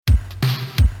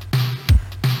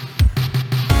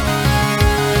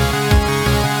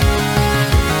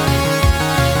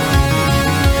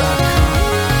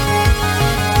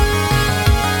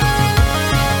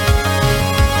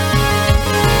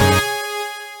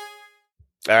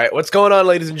All right, what's going on,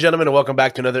 ladies and gentlemen, and welcome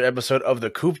back to another episode of the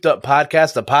Cooped Up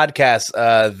Podcast, the podcast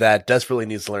that desperately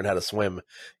needs to learn how to swim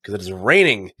because it is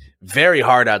raining very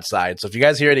hard outside. So if you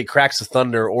guys hear any cracks of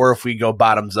thunder or if we go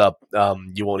bottoms up,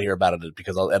 you won't hear about it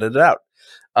because I'll edit it out.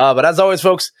 But as always,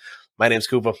 folks, my name's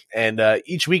Koopa, and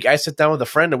each week I sit down with a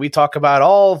friend and we talk about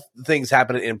all the things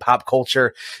happening in pop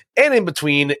culture and in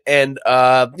between. And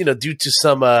due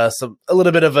to a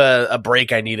little bit of a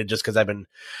break I needed just because I've been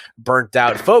burnt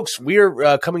out, folks,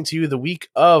 we're coming to you the week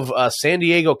of San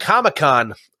Diego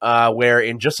Comic-Con, where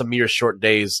in just a mere short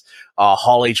days,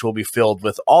 Hall H will be filled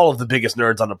with all of the biggest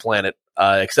nerds on the planet,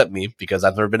 except me, because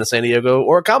I've never been to San Diego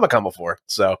or a Comic-Con before.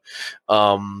 So,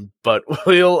 but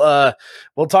we'll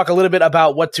talk a little bit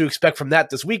about what to expect from that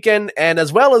this weekend, and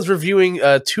as well as reviewing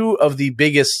two of the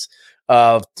biggest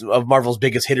of Marvel's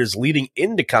biggest hitters leading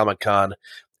into Comic-Con.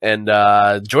 And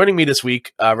joining me this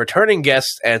week, returning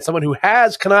guest and someone who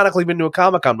has canonically been to a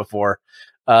Comic-Con before,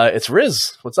 it's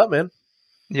Riz. What's up, man?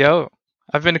 Yo,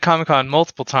 I've been to Comic-Con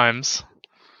multiple times.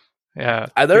 Yeah,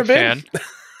 I've never been.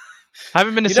 I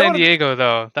haven't been to San Diego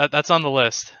though. That's on the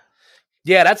list.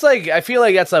 Yeah, that's like, I feel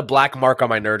like that's a black mark on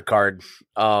my nerd card.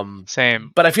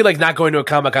 Same. But I feel like not going to a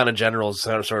Comic-Con in general is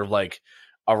sort of like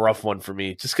a rough one for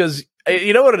me. Just because,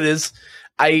 you know what it is?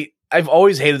 I've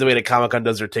always hated the way that Comic-Con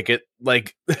does their ticket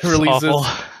releases.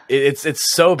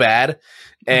 It's so bad,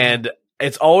 and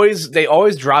they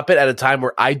always drop it at a time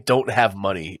where I don't have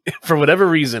money for whatever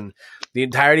reason. The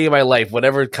entirety of my life,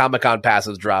 whenever Comic-Con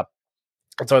passes drop,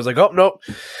 and so I was like, oh nope,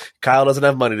 Kyle doesn't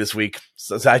have money this week.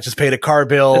 So I just paid a car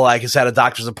bill. I just had a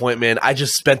doctor's appointment. I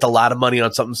just spent a lot of money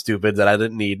on something stupid that I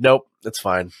didn't need. Nope, it's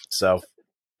fine. So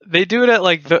they do it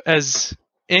at as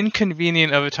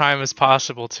inconvenient of a time as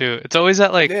possible too. It's always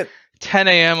at 10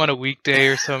 a.m. on a weekday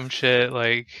or some shit.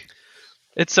 Like,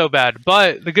 it's so bad.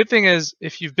 But the good thing is,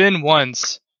 if you've been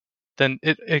once, then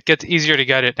it gets easier to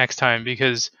get it next time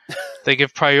because they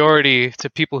give priority to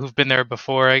people who've been there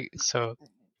before. So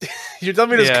you're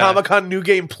telling me there's Comic-Con New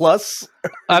Game Plus?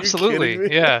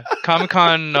 Absolutely, yeah.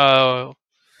 Comic-Con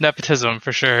nepotism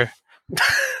for sure.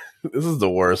 This is the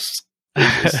worst.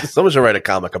 Someone should write a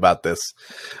comic about this.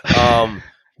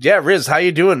 Yeah, Riz, how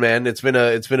you doing, man? It's been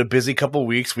a busy couple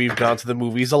weeks. We've gone to the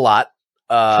movies a lot.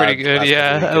 Pretty good,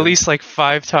 yeah. At least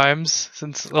 5 times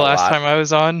since the last time I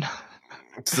was on.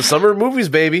 It's the summer of movies,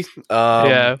 baby.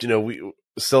 Yeah. I'm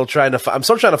still trying to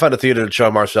find a theater to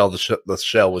show Marcel the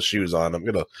Shell with shoes on. I'm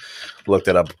gonna look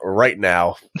that up right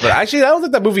now. But actually, I don't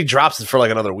think that movie drops for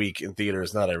another week in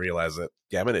theaters. Now that I realize it.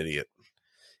 Yeah, I'm an idiot.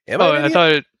 I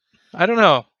thought it. I don't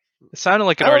know. It sounded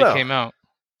like it already came out.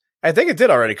 I think it did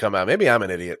already come out. Maybe I'm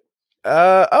an idiot.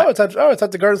 It's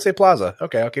at the Garden State Plaza.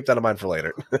 Okay, I'll keep that in mind for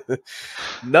later.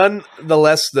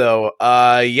 Nonetheless, though,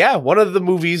 one of the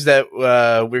movies that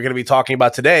we're going to be talking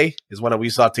about today is one that we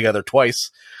saw together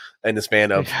twice in the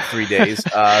span of 3 days,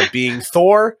 being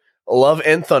Thor, Love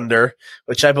and Thunder,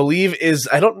 which I believe is,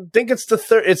 I don't think it's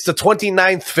it's the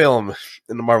 29th film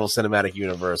in the Marvel Cinematic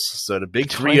Universe. So the big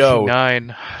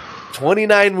 3-0.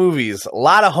 29 movies. A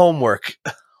lot of homework.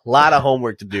 A lot of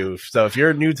homework to do. So if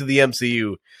you're new to the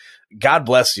MCU, God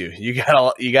bless you. You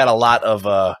got a lot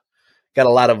of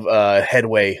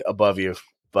headway above you.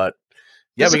 But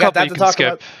yeah, we got that to talk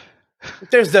about.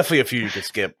 There's definitely a few you could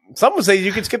skip. Some would say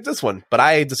you could skip this one, but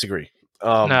I disagree.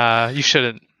 Nah, you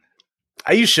shouldn't.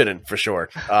 You shouldn't, for sure.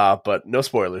 But no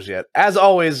spoilers yet. As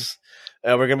always,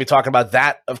 we're going to be talking about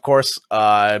that, of course.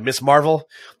 Miss Marvel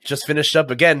just finished up.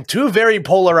 Again, 2 very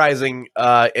polarizing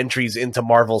entries into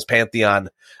Marvel's pantheon,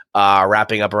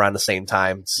 wrapping up around the same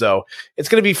time. So it's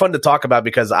going to be fun to talk about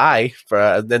because I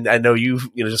know you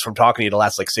just from talking to you the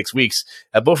last 6 weeks,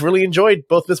 have both really enjoyed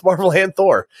both Miss Marvel and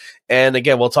Thor. And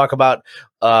again, we'll talk about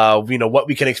what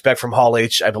we can expect from Hall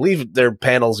H. I believe their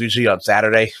panel's usually on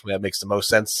Saturday. That makes the most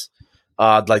sense.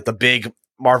 The big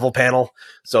Marvel panel.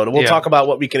 So we'll talk about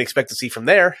what we can expect to see from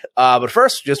there. But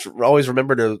first, just always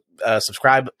remember to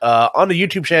subscribe on the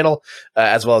YouTube channel,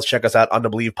 as well as check us out on the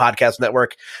Believe Podcast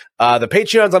Network. The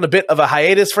Patreon's on a bit of a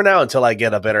hiatus for now until I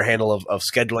get a better handle of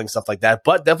scheduling, stuff like that.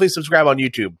 But definitely subscribe on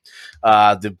YouTube.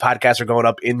 The podcasts are going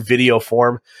up in video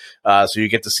form, so you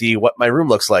get to see what my room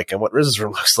looks like and what Riz's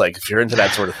room looks like if you're into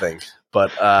that sort of thing.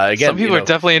 But again, some people are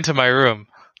definitely into my room.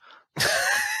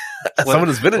 Someone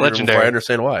has been in your room before. I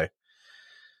understand why.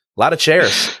 A lot of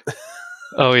chairs.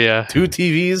 Oh, yeah. 2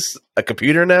 TVs, a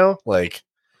computer now.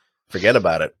 Forget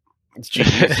about it. It's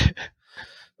genius.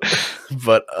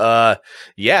 But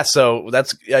yeah, so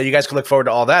that's you guys can look forward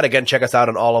to all that. Again, check us out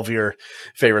on all of your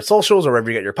favorite socials or wherever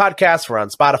you get your podcasts. We're on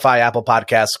Spotify, Apple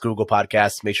Podcasts, Google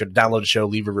Podcasts. Make sure to download the show,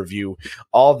 leave a review.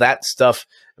 All that stuff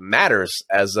matters.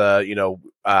 As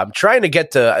I'm trying to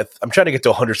get to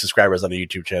 100 subscribers on the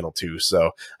YouTube channel too.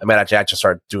 So I might actually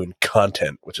start doing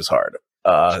content, which is hard.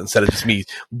 Instead of just me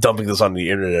dumping this on the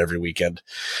internet every weekend.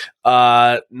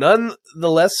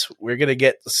 Nonetheless, we're going to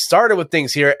get started with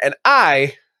things here. And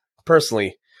I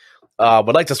personally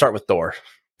would like to start with Thor,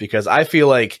 because I feel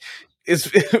like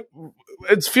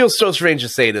it feels so strange to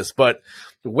say this, but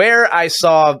where I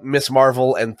saw Miss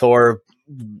Marvel and Thor,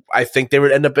 I think they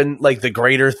would end up in like the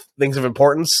greater things of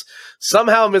importance.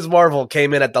 Somehow Ms. Marvel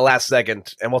came in at the last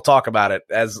second, and we'll talk about it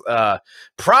as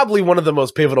probably one of the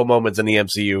most pivotal moments in the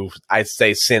MCU, I'd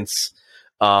say, since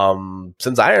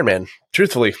Iron Man.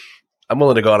 Truthfully, I'm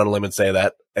willing to go out on a limb and say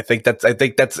that. I think that's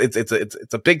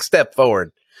it's a big step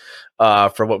forward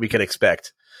for what we can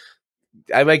expect.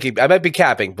 I might be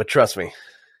capping, but trust me.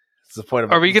 It's the point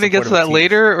of. Are we going to get to that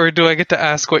later, or do I get to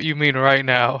ask what you mean right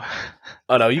now?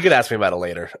 Oh, no, you can ask me about it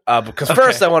later. Because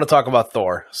first I want to talk about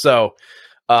Thor. So,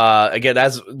 again,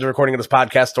 as the recording of this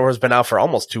podcast, Thor has been out for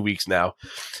almost 2 weeks now.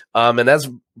 And as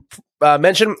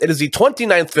mentioned, it is the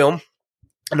 29th film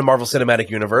in the Marvel Cinematic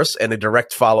Universe and a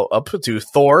direct follow-up to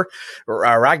Thor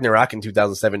Ragnarok in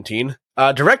 2017.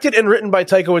 Directed and written by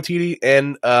Taika Waititi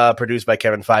and produced by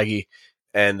Kevin Feige.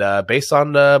 And based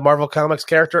on the Marvel Comics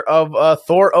character of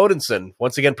Thor Odinson,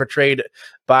 once again portrayed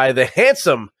by the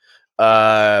handsome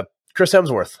Chris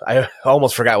Hemsworth. I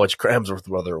almost forgot which Hemsworth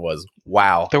brother it was.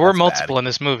 Wow. There were multiple in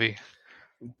this movie.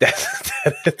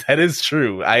 That is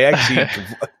true. I actually,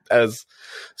 that was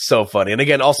so funny. And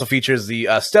again, also features the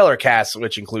stellar cast,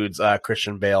 which includes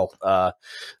Christian Bale.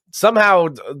 Somehow,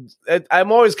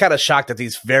 I'm always kind of shocked at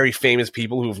these very famous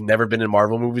people who've never been in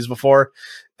Marvel movies before.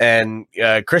 And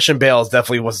Christian Bale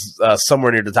definitely was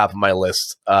somewhere near the top of my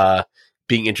list.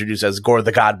 Being introduced as Gore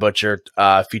the God Butcher,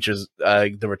 features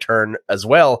the return as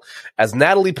well as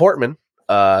Natalie Portman,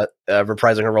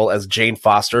 reprising her role as Jane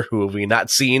Foster, who we not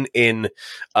seen in,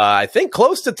 I think,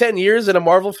 close to 10 years in a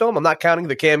Marvel film. I'm not counting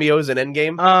the cameos in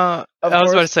Endgame. I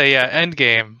was about to say,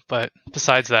 Endgame, but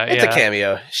besides that, it's a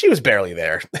cameo. She was barely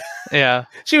there. Yeah.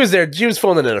 She was there. She was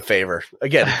phoning in a favor.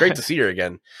 Again, great to see her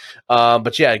again.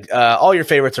 But yeah, all your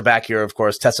favorites are back here, of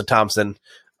course. Tessa Thompson,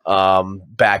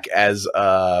 back as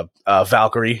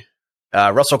Valkyrie.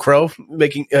 Russell Crowe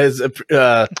making his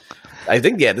I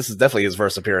think this is definitely his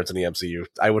first appearance in the MCU.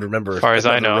 I would remember, as far as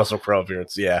I know, Russell Crowe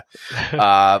appearance. Yeah,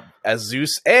 as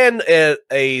Zeus, and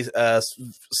a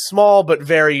small but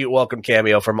very welcome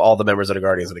cameo from all the members of the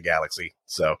Guardians of the Galaxy.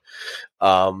 So,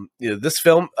 this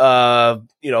film,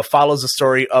 follows the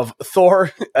story of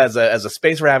Thor as a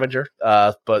space Ravager.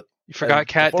 But you forgot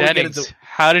Kat Dennings.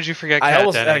 How did you forget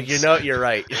Kat Dennings? You're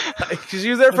right. Because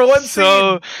she was there for one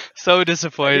scene. So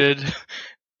disappointed.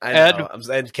 I know.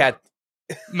 And Kat.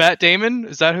 Matt Damon,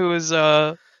 is that who was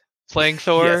playing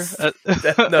Thor? Yes.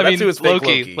 That's who was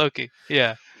Loki.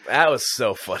 Yeah, that was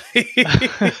so funny.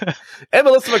 And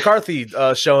Melissa McCarthy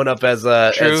showing up as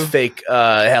fake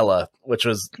Hela, which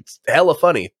was hella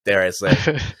funny, dare I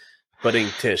say. Budding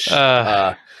Tish.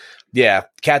 Yeah,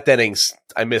 Kat Dennings,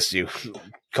 I missed you.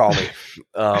 Call me.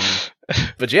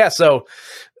 But yeah, so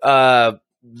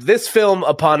this film,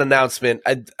 upon announcement,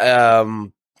 I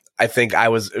think I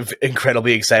was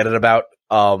incredibly excited about.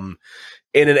 In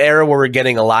an era where we're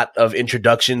getting a lot of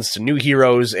introductions to new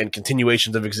heroes and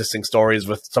continuations of existing stories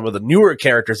with some of the newer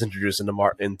characters introduced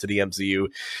into the MCU,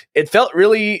 it felt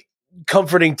really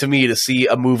comforting to me to see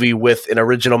a movie with an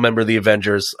original member of the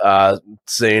Avengers,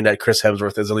 saying that Chris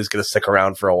Hemsworth is at least going to stick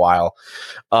around for a while.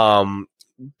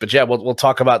 But yeah, we'll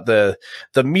talk about the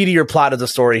meatier plot of the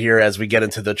story here as we get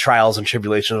into the trials and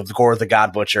tribulations of Gore the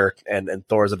God Butcher and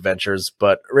Thor's adventures.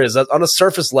 But Riz, on a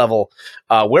surface level,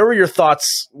 where were your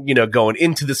thoughts, going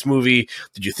into this movie?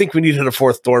 Did you think we needed a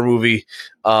fourth Thor movie?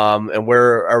 And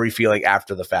where are we feeling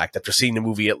after the fact, after seeing the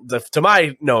movie, to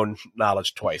my known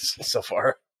knowledge, twice so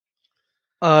far?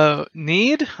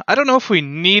 Need? I don't know if we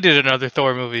needed another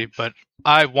Thor movie, but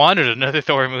I wanted another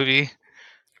Thor movie.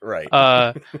 Right.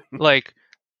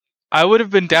 I would have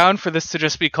been down for this to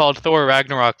just be called Thor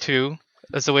Ragnarok 2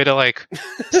 as a way to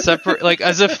separate,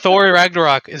 as if Thor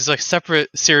Ragnarok is separate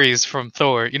series from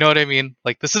Thor. You know what I mean?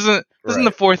 This isn't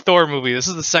the fourth Thor movie. This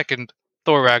is the second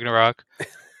Thor Ragnarok.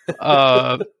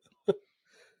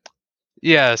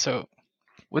 Yeah, so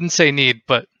wouldn't say need,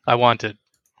 but I wanted.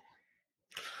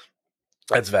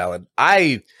 That's valid.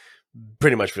 I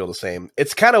pretty much feel the same.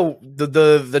 It's kind of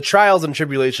the trials and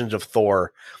tribulations of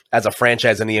Thor as a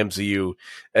franchise in the MCU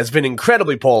has been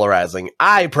incredibly polarizing.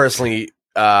 I personally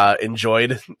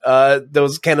enjoyed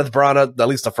those Kenneth Branagh, at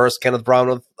least the first Kenneth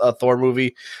Branagh Thor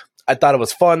movie. I thought it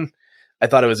was fun. I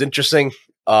thought it was interesting.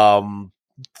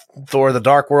 Thor: The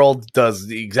Dark World does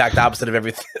the exact opposite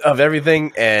of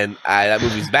everything, and that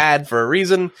movie's bad for a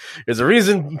reason. There's a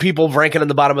reason people rank it on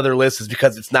the bottom of their list is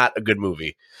because it's not a good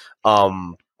movie.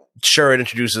 Sure, it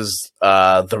introduces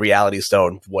the Reality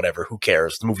Stone, whatever. Who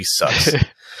cares? The movie sucks.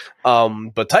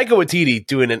 But Taika Waititi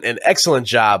doing an excellent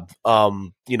job,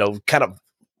 kind of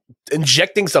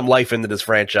injecting some life into this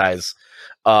franchise,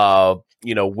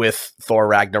 with Thor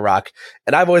Ragnarok.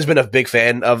 And I've always been a big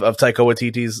fan of Taika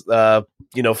Waititi's,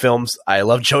 films. I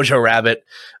love Jojo Rabbit.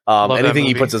 Anything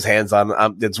he puts his hands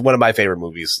on, it's one of my favorite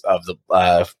movies of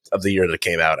the year that it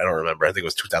came out. I don't remember. I think it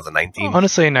was 2019.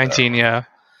 Honestly, 19, yeah.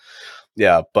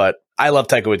 Yeah, but I love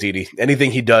Taika Waititi.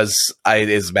 Anything he does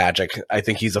is magic. I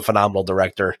think he's a phenomenal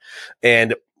director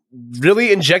and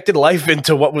really injected life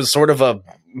into what was sort of a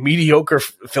mediocre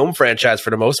film franchise for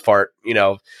the most part.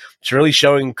 It's really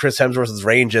showing Chris Hemsworth's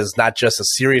range as not just a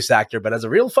serious actor, but as a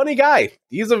real funny guy.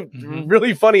 He's a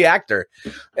really funny actor.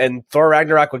 And Thor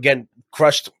Ragnarok, again,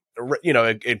 crushed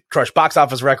it crushed box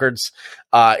office records.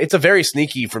 It's a very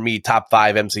sneaky, for me, top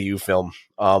 5 MCU film.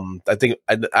 I think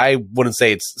I wouldn't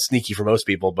say it's sneaky for most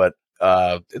people, but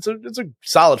it's a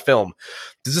solid film.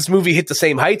 Does this movie hit the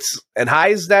same heights and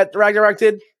highs that Ragnarok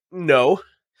did? No,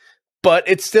 but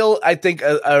it's still, I think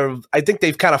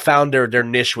they've kind of found their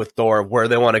niche with Thor, where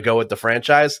they want to go with the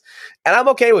franchise, and I'm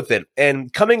okay with it.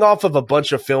 And coming off of a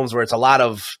bunch of films where it's a lot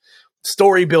of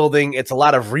story building, it's a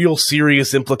lot of real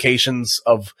serious implications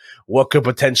of what could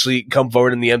potentially come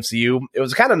forward in the MCU. It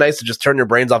was kind of nice to just turn your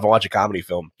brains off and watch a comedy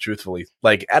film, truthfully.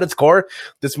 Like, at its core,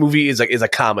 this movie is a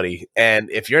comedy.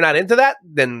 And if you're not into that,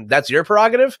 then that's your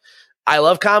prerogative. I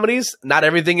love comedies. Not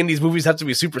everything in these movies have to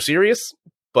be super serious,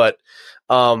 but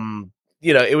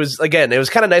it was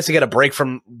kind of nice to get a break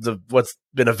from what's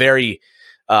been a very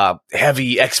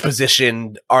heavy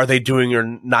exposition. Are they doing or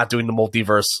not doing the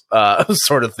multiverse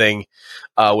sort of thing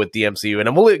with the MCU?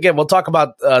 And we'll talk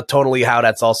about tonally how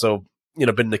that's also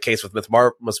been the case with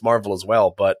Miss Marvel as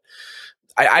well. But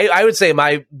I would say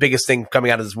my biggest thing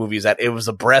coming out of this movie is that it was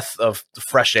a breath of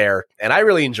fresh air, and I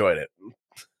really enjoyed it.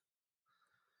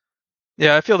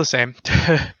 Yeah, I feel the same.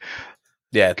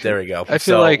 Yeah, there we go. I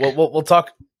feel like we'll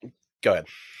talk. Go ahead.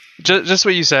 Just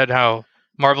what you said, how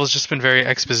Marvel's just been very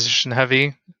exposition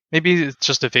heavy. Maybe it's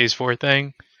just a Phase 4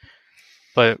 thing,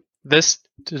 but this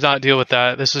did not deal with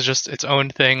that. This was just its own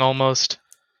thing almost.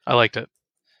 I liked it.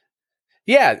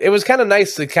 Yeah, it was kind of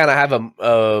nice to kind of have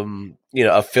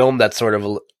a film that's sort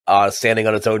of standing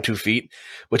on its own 2 feet,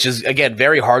 which is, again,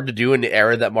 very hard to do in the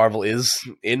era that Marvel is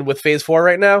in with Phase 4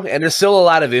 right now. And there's still a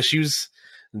lot of issues,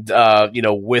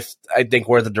 with, I think,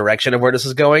 where the direction of where this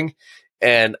is going.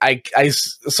 And I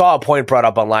saw a point brought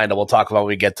up online that we'll talk about when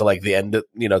we get to like the end, to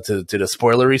the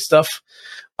spoilery stuff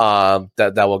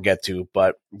that we'll get to.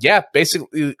 But yeah,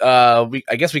 basically,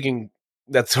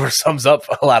 that sort of sums up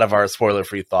a lot of our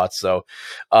spoiler-free thoughts. So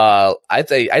I'd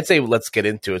say let's get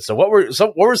into it. So what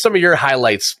were some of your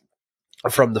highlights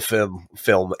from the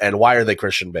film, and why are they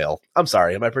Christian Bale? I'm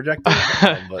sorry, am I projecting?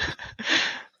 But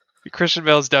Christian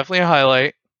Bale is definitely a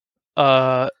highlight.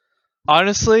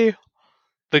 Honestly,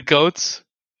 the goats,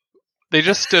 they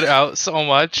just stood out so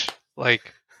much.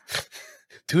 Like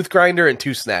Tooth Grinder and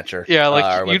Tooth Snatcher. Yeah,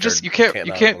 like you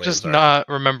can't just not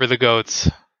remember the goats.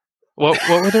 What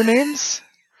were their names?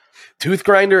 Tooth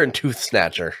Grinder and Tooth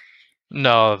Snatcher.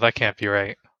 No, that can't be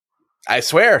right. I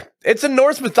swear. It's in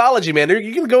Norse mythology, man.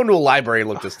 You can go into a library and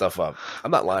look this stuff up.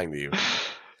 I'm not lying to you.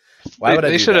 Why would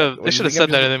I do that? They should have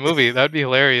said that in the movie. That would be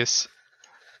hilarious.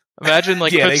 Imagine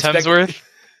Chris Hemsworth.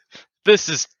 This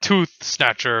is Tooth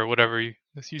Snatcher, or whatever you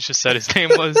just said his name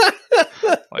was.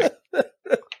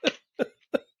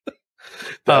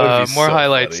 More so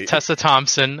highlights. Funny. Tessa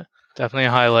Thompson, definitely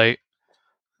a highlight.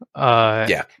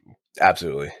 Yeah,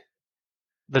 absolutely.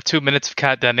 The 2 minutes of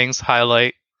Kat Dennings,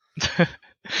 highlight.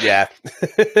 Yeah,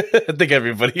 I think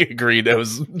everybody agreed. It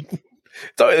was.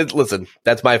 Listen,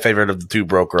 that's my favorite of the 2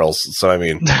 broke girls. So I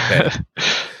mean,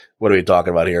 what are we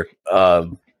talking about here?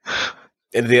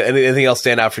 Anything else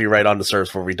stand out for you right on the surface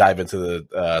before we dive into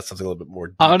the something a little bit more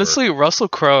deeper? Honestly, Russell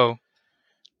Crowe,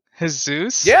 his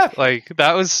Zeus,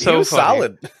 that was so he was funny.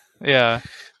 Solid.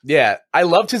 Yeah, I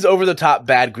loved his over the top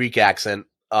bad Greek accent.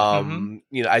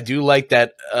 I do like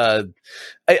that.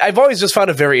 I've always just found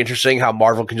it very interesting how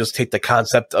Marvel can just take the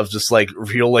concept of just like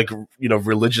real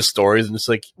religious stories and just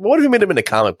like, what if we made them into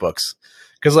comic books?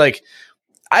 Because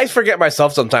I forget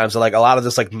myself sometimes that a lot of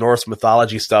this Norse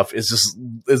mythology stuff is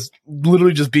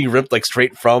literally just being ripped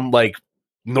straight from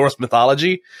Norse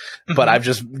mythology, but I've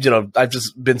just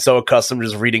been so accustomed to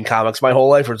just reading comics my whole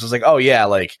life, where it's just like, oh yeah,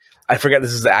 like I forget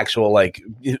this is the actual, like,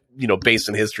 based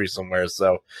in history somewhere.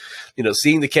 So,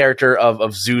 seeing the character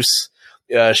of Zeus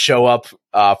show up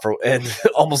and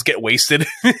almost get wasted,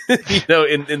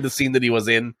 in the scene that he was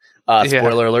in.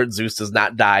 Spoiler alert: Zeus does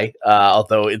not die,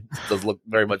 although it does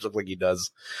very much look like he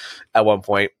does at one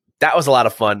point. That was a lot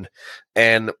of fun,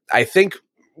 and I think,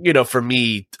 for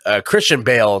me, Christian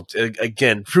Bale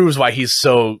again proves why he's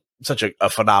such a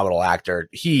phenomenal actor.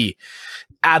 He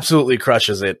absolutely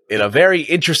crushes it in a very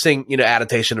interesting,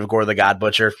 adaptation of Gore the God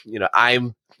Butcher.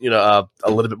 I'm, a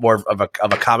little bit more of a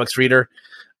comics reader,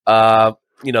 than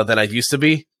I used to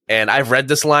be. And I've read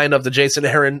this line of the Jason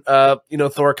Aaron,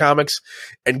 Thor comics,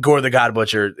 and Gore the God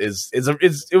Butcher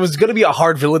it was going to be a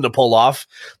hard villain to pull off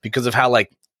because of how, like,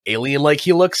 alien-like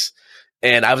he looks.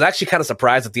 And I was actually kind of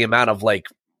surprised at the amount of, like,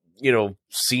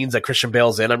 scenes that Christian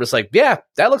Bale's in. I'm just like, yeah,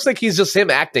 that looks like he's just him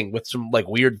acting with some, like,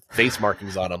 weird face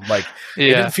markings on him. Like,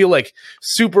 it didn't feel like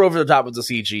super over the top of the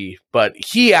CG, but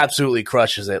he absolutely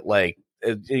crushes it. Like,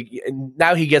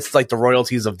 now he gets, like, the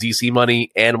royalties of DC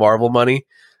money and Marvel money.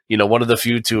 One of the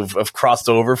few to have crossed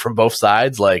over from both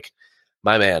sides. Like,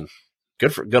 my man,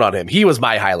 good on him. He was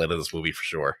my highlight of this movie for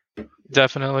sure.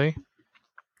 Definitely.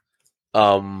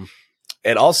 And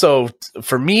also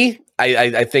for me,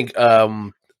 I think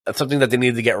something that they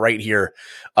needed to get right here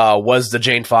was the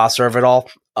Jane Foster of it all.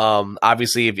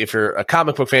 Obviously, if you're a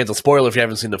comic book fan, it's a spoiler if you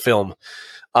haven't seen the film.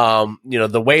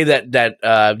 The way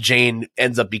that Jane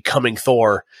ends up becoming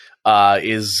Thor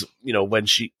is, when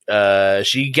she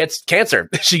gets cancer.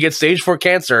 She gets stage 4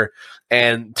 cancer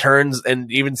and turns,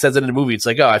 and even says it in the movie. It's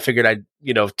like, oh, I figured I'd,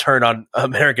 turn on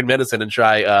American medicine and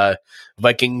try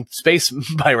Viking space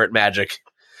pirate magic.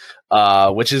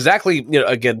 Which is exactly,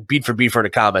 again, beat for beat for the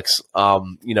comics.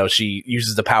 She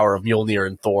uses the power of Mjolnir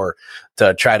and Thor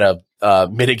to try to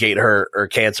mitigate her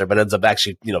cancer, but ends up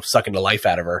actually, sucking the life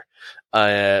out of her.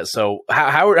 So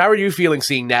how are you feeling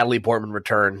seeing Natalie Portman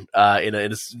return in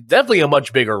it's definitely a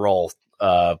much bigger role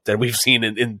than we've seen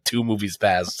in 2 movies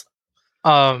past?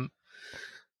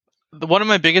 One of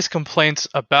my biggest complaints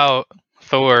about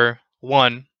Thor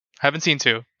 1, haven't seen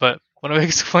 2, but one of my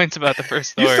biggest complaints about the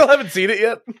first Thor. You still haven't seen it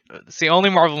yet? It's the only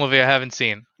Marvel movie I haven't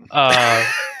seen.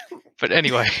 But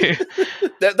anyway.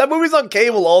 that movie's on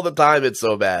cable all the time. It's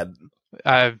so bad.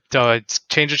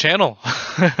 Change the channel.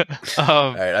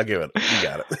 All right, I'll give it. You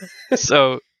got it.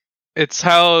 So it's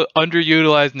how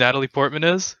underutilized Natalie Portman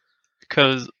is,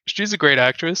 because she's a great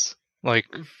actress. Like,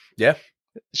 yeah,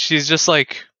 she's just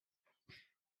like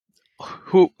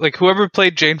whoever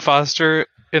played Jane Foster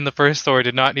in the first Thor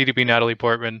did not need to be Natalie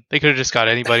Portman. They could have just got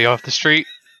anybody off the street,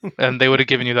 and they would have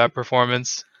given you that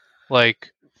performance.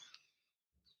 Like,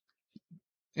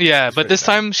 yeah, but this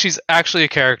time she's actually a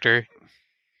character.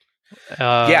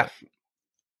 Yeah,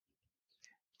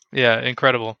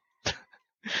 incredible.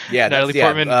 Yeah, Natalie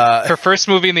Portman, her first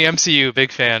movie in the MCU,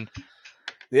 big fan.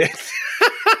 Yeah.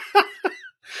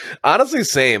 Honestly,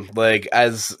 same. Like,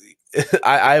 as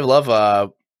I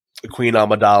love Queen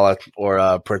Amidala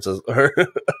or Princess or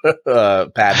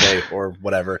Padme or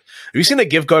whatever. Have you seen a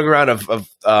gif going around of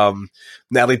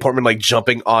Natalie Portman, like,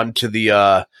 jumping onto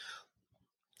the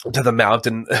to the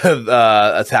mountain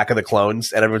Attack of the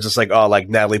Clones, and everyone's just like, oh, like,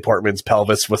 Natalie Portman's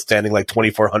pelvis withstanding like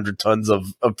 2,400 tons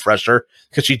of pressure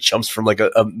because she jumps from, like,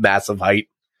 a massive height.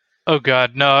 Oh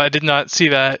God, no, I did not see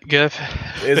that gif.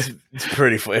 It's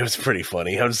pretty. It was pretty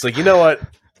funny. I'm just like, you know what?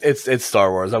 It's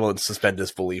Star Wars. I won't suspend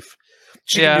disbelief.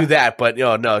 She can do that, but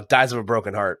no, dies of a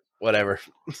broken heart. Whatever.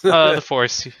 The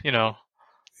Force,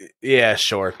 Yeah,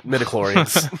 sure.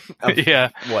 Midichlorians. Yeah.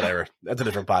 Whatever. That's a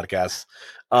different podcast.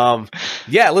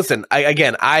 Yeah, listen,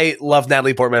 I love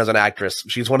Natalie Portman as an actress.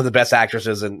 She's one of the best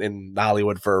actresses in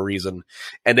Hollywood for a reason.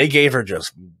 And they gave her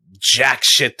just jack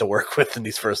shit to work with in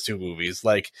these first 2 movies.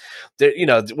 Like,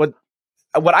 what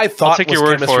I thought I'll take was your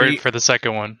word chemistry for it for the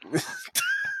second one.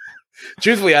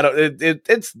 Truthfully, I don't.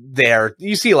 It's there.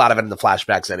 You see a lot of it in the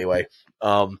flashbacks anyway.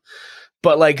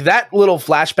 But, like, that little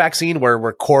flashback scene where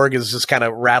Korg is just kind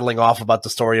of rattling off about the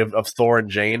story of Thor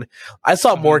and Jane, I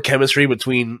saw more chemistry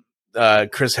between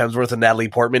Chris Hemsworth and Natalie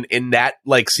Portman in that,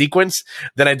 like, sequence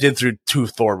than I did through 2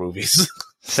 Thor movies.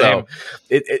 So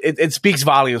it speaks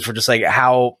volumes for just, like,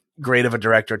 how great of a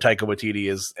director Taika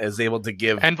Waititi is able to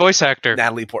give, and voice actor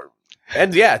Natalie Portman.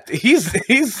 And yeah, he's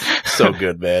so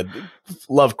good, man.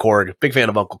 Love Korg. Big fan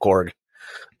of Uncle Korg.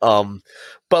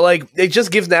 But, like, it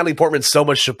just gives Natalie Portman so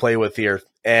much to play with here.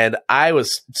 And I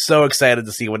was so excited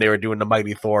to see when they were doing the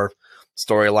Mighty Thor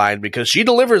storyline, because she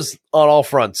delivers on all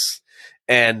fronts.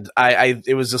 And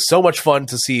it was just so much fun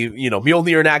to see,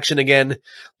 Mjolnir in action again,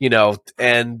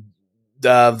 and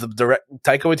the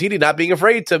Taika Waititi not being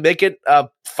afraid to make it a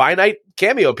finite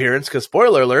cameo appearance, because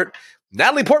spoiler alert,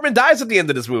 Natalie Portman dies at the end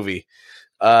of this movie.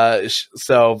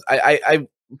 So I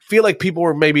feel like people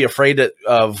were maybe afraid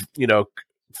of, you know,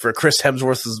 for Chris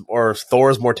Hemsworth's or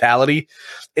Thor's mortality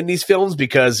in these films,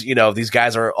 because, you know, these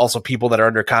guys are also people that are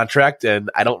under contract,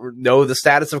 and I don't know the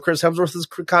status of Chris Hemsworth's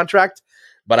contract,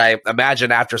 but I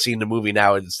imagine after seeing the movie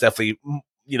now, it's definitely,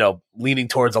 you know, leaning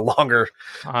towards a longer,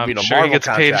 I'm sure Marvel he gets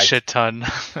contract. paid a shit ton.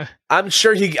 I'm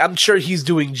sure he's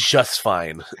doing just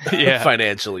fine,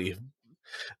 financially.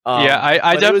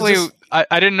 I definitely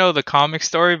I didn't know the comic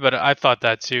story, but I thought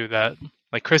that too, that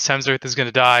like Chris Hemsworth is going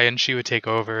to die and she would take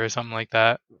over or something like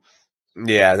that.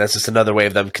 Yeah, that's just another way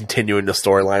of them continuing the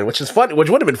storyline, which is fun. Which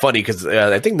would have been funny because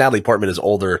I think Natalie Portman is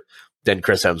older than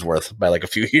Chris Hemsworth by like a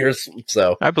few years.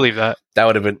 So I believe that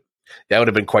would have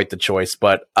been quite the choice.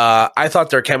 But I thought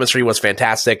their chemistry was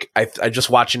fantastic. I just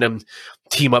watching them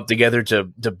team up together to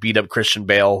beat up Christian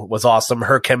Bale was awesome.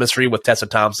 Her chemistry with Tessa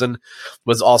Thompson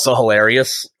was also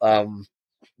hilarious.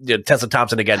 Tessa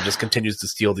Thompson again just continues to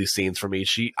steal these scenes for me.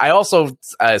 I also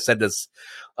said this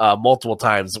multiple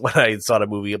times when I saw the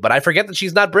movie, but I forget that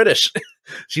she's not British.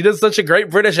 She does such a great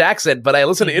British accent, but I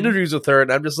listen to interviews with her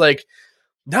and I'm just like,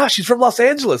 no, she's from Los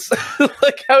Angeles.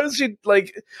 Like, how is she,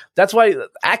 like, that's why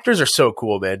actors are so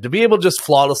cool, man. To be able to just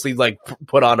flawlessly, like,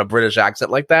 put on a British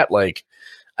accent like that, like,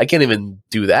 I can't even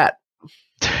do that.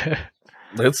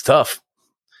 It's tough.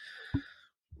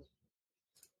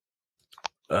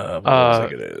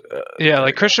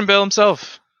 Like Christian Bale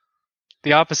himself,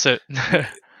 the opposite.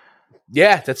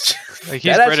 Yeah, that's like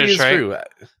he's British, right? True.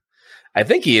 I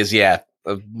think he is. Yeah,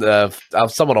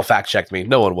 someone will fact check me.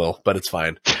 No one will, but it's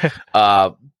fine.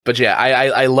 But yeah,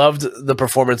 I loved the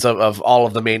performance of all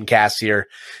of the main cast here,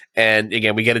 and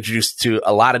again, we get introduced to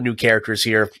a lot of new characters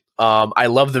here. I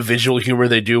love the visual humor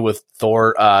they do with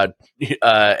Thor and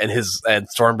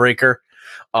Stormbreaker.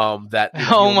 Oh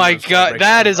my god,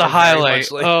 that is a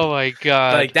highlight. Oh my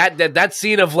god, like that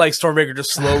scene of like Stormbreaker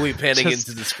just slowly panning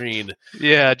into the screen.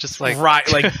 Yeah, just like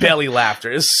like belly laughter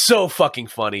is so fucking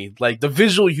funny. Like the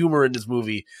visual humor in this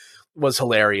movie was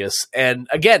hilarious. And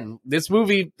again, this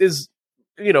movie is,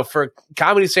 you know, for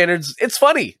comedy standards, it's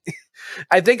funny.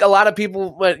 I think a lot of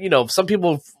people, you know, some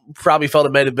people probably felt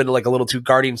it might have been like a little too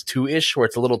Guardians 2-ish, where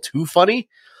it's a little too funny.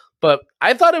 But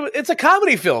I thought it's a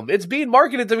comedy film. It's being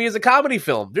marketed to me as a comedy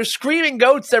film. There's screaming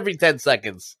goats every 10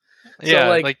 seconds. So, yeah,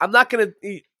 like I'm not going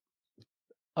to...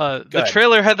 the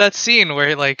trailer had that scene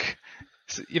where, like,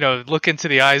 you know, look into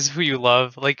the eyes of who you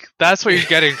love. Like, that's what you're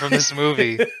getting from this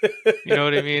movie. You know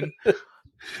what I mean?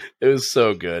 It was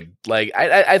so good. Like,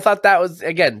 I thought that was,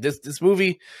 again, this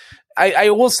movie... I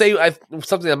will say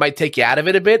something that might take you out of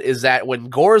it a bit is that when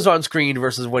Gore's on screen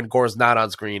versus when Gore's not on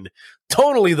screen,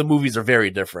 tonally the movies are very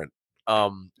different.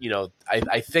 You know,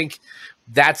 I think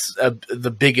that's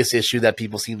the biggest issue that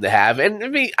people seem to have. And I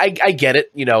mean, I get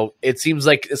it. You know, it seems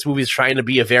like this movie is trying to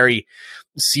be a very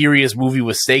serious movie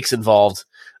with stakes involved.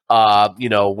 You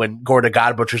know, when Gore the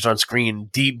God Butcher's on screen,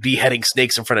 beheading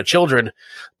snakes in front of children,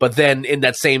 but then in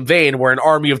that same vein, where an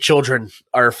army of children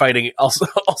are fighting,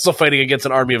 also fighting against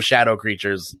an army of shadow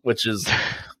creatures, which is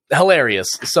hilarious.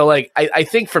 So, like, I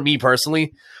think for me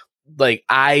personally, like,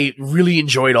 I really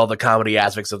enjoyed all the comedy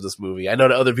aspects of this movie. I know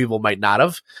that other people might not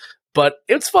have, but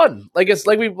it's fun. Like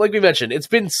we mentioned, it's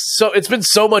been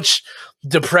so much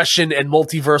depression and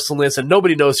multiversalness, and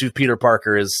nobody knows who Peter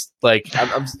Parker is. Like,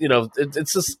 I'm you know,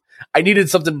 it's just, I needed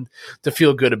something to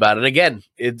feel good about. And again,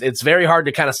 it's very hard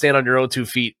to kind of stand on your own 2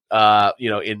 feet, you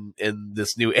know, in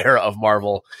this new era of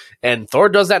Marvel. And Thor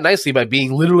does that nicely by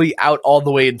being literally out all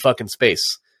the way in fucking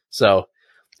space. So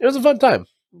it was a fun time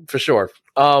for sure.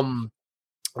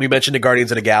 We mentioned the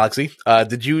Guardians of the Galaxy.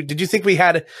 Did you think we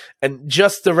had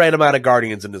just the right amount of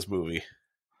Guardians in this movie?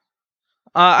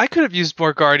 I could have used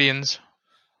more Guardians,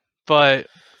 but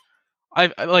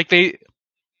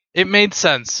it made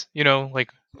sense, you know, like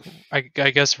I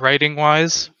guess writing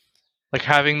wise, like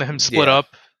having them split up,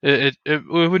 it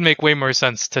would make way more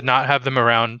sense to not have them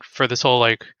around for this whole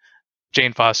like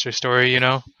Jane Foster story, you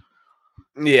know?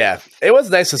 Yeah, it was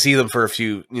nice to see them for a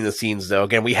few, you know, scenes though.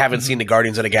 Again, we haven't seen the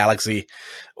Guardians of the Galaxy.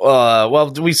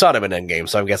 Well, we saw them in Endgame,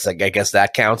 so I guess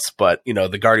that counts. But you know,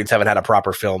 the Guardians haven't had a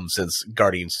proper film since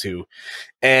Guardians 2,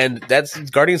 and that's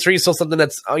Guardians 3 is still something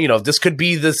that's, you know, this could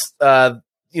be this,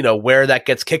 you know, where that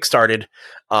gets kickstarted.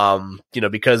 You know,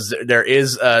 because there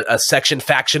is a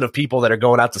faction of people that are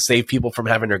going out to save people from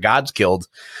having their gods killed.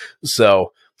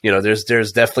 So, you know,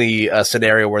 there's definitely a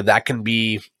scenario where that can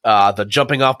be the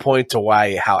jumping off point to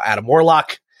how Adam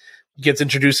Warlock gets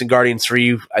introduced in Guardians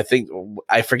 3.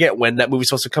 I forget when that movie's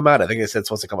supposed to come out. I think they said it's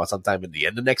supposed to come out sometime in the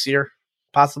end of next year.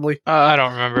 possibly. I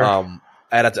don't remember.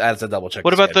 I'd have to double check.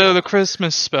 What about the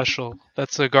Christmas special?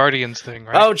 That's a Guardians thing,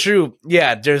 right? Oh, true.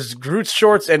 Yeah, there's Groot's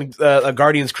shorts and a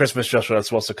Guardians Christmas special that's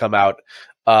supposed to come out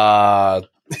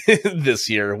this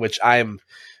year, which I'm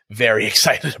very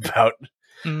excited about.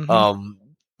 Mm-hmm.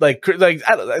 Like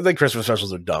Christmas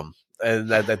specials are dumb,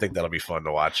 and I think that'll be fun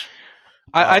to watch.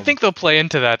 I think they'll play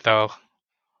into that though.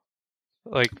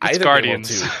 Like it's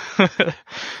Guardians.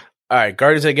 All right,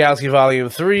 Guardians of the Galaxy Volume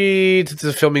 3.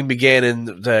 The filming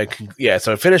began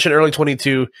so it finished in early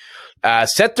 22.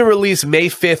 Set to release May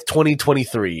 5th,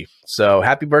 2023. So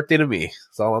happy birthday to me.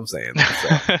 That's all I'm saying.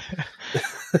 So.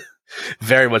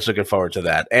 Very much looking forward to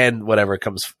that and whatever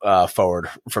comes forward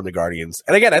from the Guardians.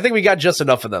 And again, I think we got just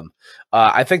enough of them.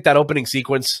 I think that opening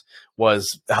sequence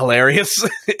was hilarious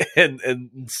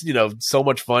and so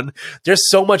much fun. There's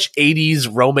so much 80s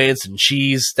romance and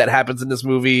cheese that happens in this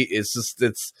movie. It's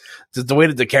the way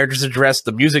that the characters are dressed,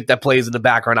 the music that plays in the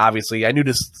background. Obviously, I knew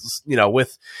this,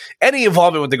 with any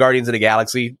involvement with the Guardians of the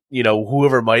Galaxy,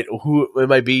 who it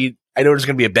might be, I know there's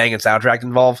going to be a banging soundtrack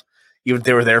involved, even if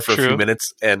they were there for a few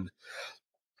minutes. And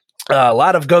a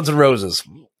lot of Guns N' Roses,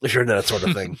 if you're into that sort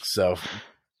of thing. So,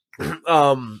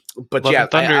 but Love yeah,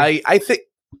 I think,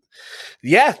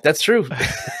 yeah, that's true.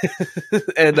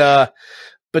 And,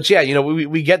 but yeah,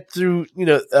 we get through,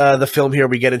 the film here,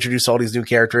 we get introduced to all these new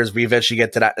characters. We eventually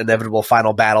get to that inevitable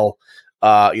final battle,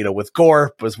 with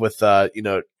Gore, with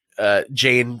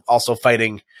Jane also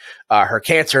fighting, her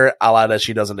cancer, a la that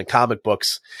she does in the comic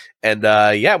books. And,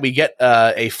 we get,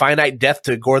 a finite death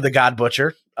to Gore the God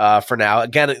Butcher, for now.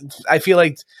 Again, I feel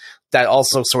like that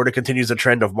also sort of continues a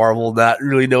trend of Marvel not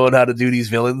really knowing how to do these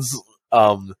villains.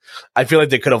 I feel like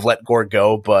they could have let Gore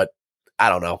go, but I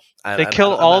don't know. They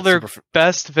kill all their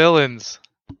best villains.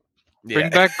 Yeah. Bring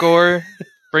back Gore.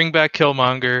 Bring back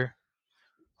Killmonger.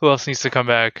 Who else needs to come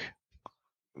back?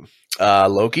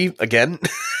 Loki again.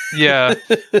 Yeah,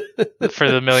 for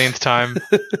the millionth time.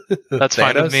 That's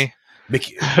Thanos? Fine with me.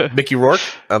 Mickey Rourke.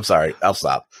 I'm sorry. I'll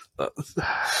stop.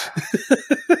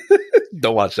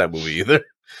 Don't watch that movie either.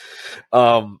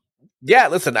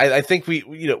 Listen, I think I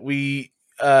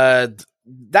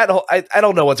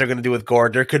don't know what they're going to do with Gore.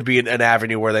 There could be an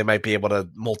avenue where they might be able to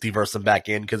multiverse him back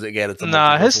in, because again, it's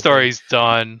his story's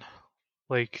done.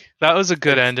 Like, that was a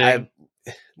good ending.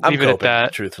 I'm coping,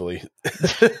 that. Truthfully.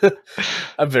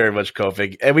 I'm very much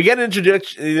coping. And we get an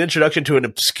introduction to an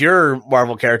obscure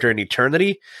Marvel character in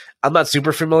Eternity. I'm not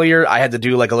super familiar. I had to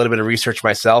do like a little bit of research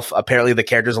myself. Apparently the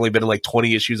character's only been in like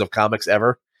 20 issues of comics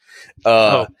ever.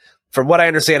 From what I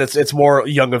understand, it's more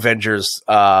Young Avengers,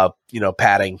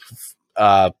 padding,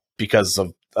 because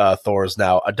of Thor's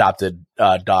now adopted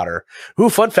daughter, who,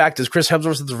 fun fact, is Chris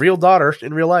Hemsworth's real daughter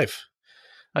in real life.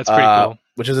 That's pretty cool.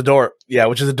 Which is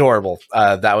adorable.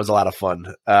 That was a lot of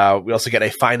fun. We also get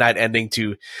a finite ending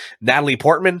to Natalie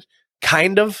Portman,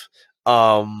 because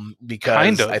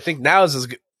I think now is as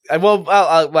good. I think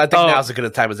now's as good a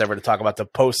time as ever to talk about the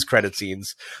post-credit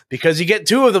scenes, because you get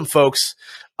two of them, folks.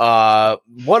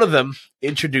 One of them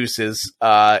introduces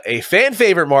a fan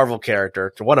favorite Marvel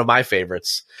character, one of my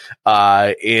favorites.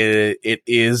 It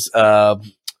is I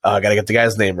gotta get the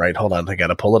guy's name right. Hold on, I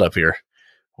gotta pull it up here.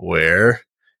 Where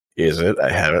is it?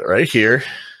 I have it right here.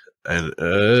 And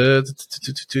I'm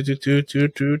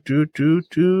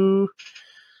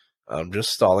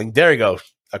just stalling. There you go.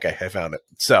 Okay, I found it.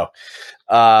 So,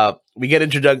 we get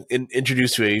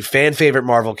introduced to a fan favorite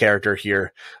Marvel character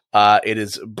here. It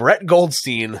is Brett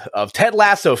Goldstein of Ted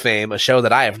Lasso fame, a show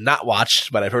that I have not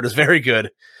watched, but I've heard is very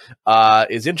good.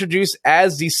 Is introduced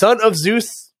as the son of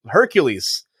Zeus,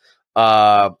 Hercules.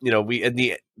 We in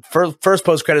the first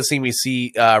post credit scene, we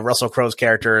see Russell Crowe's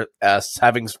character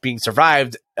being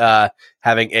survived,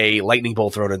 having a lightning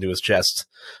bolt thrown into his chest.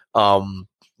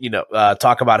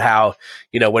 Talk about how,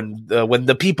 when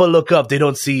the people look up, they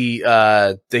don't see,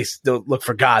 they don't look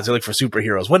for gods, they look for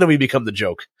superheroes. When do we become the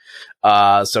joke?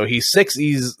 So he's sick.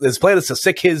 His plan is to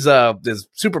sick his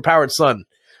superpowered son,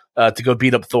 to go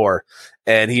beat up Thor.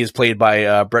 And he is played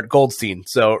by, Brett Goldstein.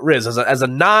 So Riz, as a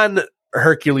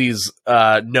non-Hercules,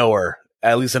 knower,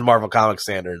 at least in Marvel comic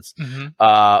standards, do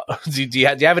you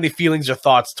have any feelings or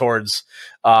thoughts towards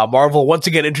Marvel once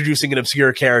again introducing an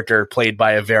obscure character played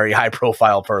by a very high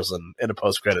profile person in a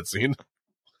post credit scene?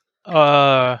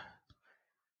 I'll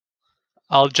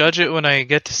judge it when I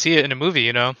get to see it in a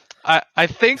movie. I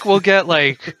think we could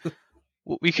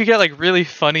get like really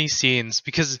funny scenes,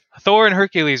 because Thor and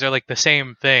Hercules are like the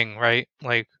same thing, right?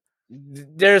 Like,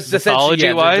 there's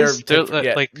mythology wise, they're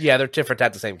different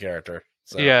at the same character.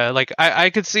 So. Yeah, like I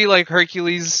could see like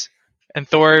Hercules and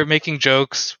Thor making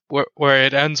jokes where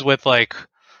it ends with like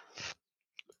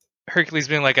Hercules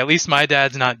being like, "At least my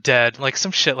dad's not dead," like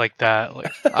some shit like that.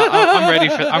 Like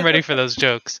I'm ready for those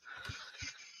jokes.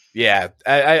 Yeah,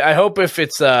 I hope if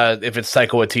it's Taika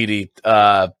Waititi,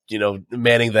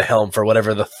 manning the helm for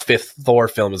whatever the 5th Thor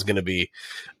film is going to be.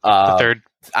 The 3rd.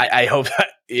 I hope.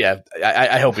 Yeah,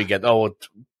 I hope we get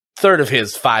 3rd of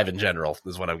his 5 in general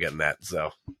is what I'm getting at.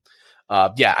 So,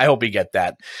 yeah, I hope we get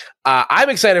that. I'm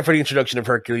excited for the introduction of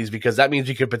Hercules because that means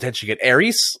we could potentially get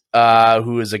Ares,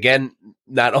 who is again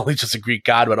not only just a Greek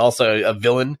god but also a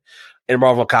villain in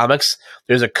Marvel Comics.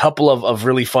 There's a couple of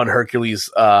really fun Hercules,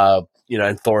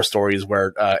 and Thor stories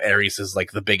where Ares is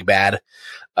like the big bad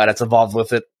that's involved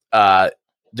with it.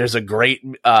 There's a great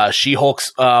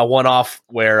She-Hulk's one-off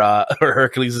where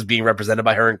Hercules is being represented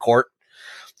by her in court.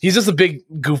 He's just a big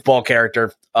goofball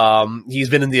character. He's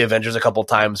been in the Avengers a couple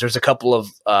times. There's a couple of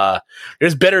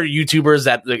there's better YouTubers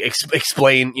that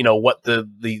explain what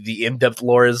the in-depth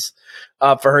lore is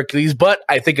for Hercules, but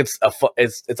I think it's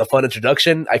a fun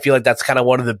introduction. I feel like that's kind of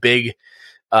one of the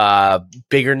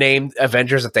bigger named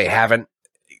Avengers that they haven't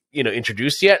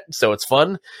introduced yet, so it's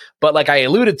fun. But like I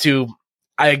alluded to,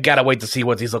 I gotta wait to see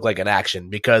what these look like in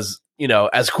action because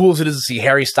as cool as it is to see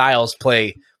Harry Styles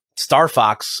play Star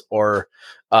Fox or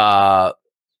oh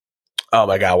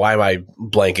my god, why am I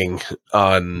blanking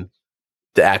on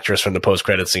the actress from the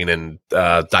post-credit scene in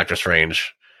Doctor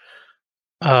Strange?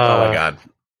 Oh my god.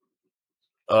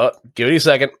 Give me a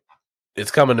second.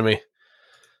 It's coming to me.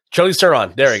 Charlize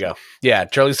Theron. There we go. Yeah,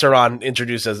 Charlize Theron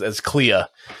introduced as Clea.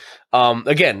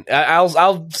 Again,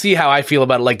 I'll see how I feel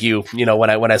about it like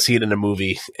when I see it in a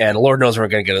movie. And Lord knows we're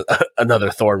going to get another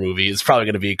Thor movie. It's probably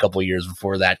going to be a couple of years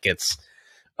before that gets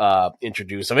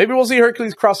introduced. So maybe we'll see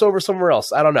Hercules cross over somewhere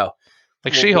else. I don't know.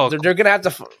 Like She-Hulk. They're going to have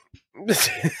to...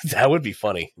 That would be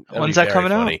funny. When's that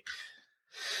coming out?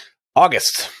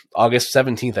 August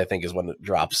 17th, I think, is when it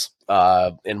drops.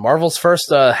 In Marvel's first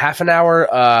half an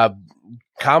hour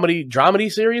comedy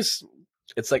dramedy series.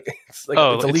 It's like it's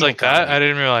like that. I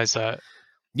didn't realize that.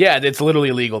 Yeah, it's literally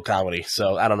a legal comedy.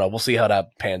 So I don't know. We'll see how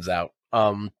that pans out.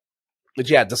 But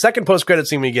yeah, the second post credit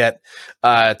scene we get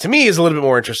to me is a little bit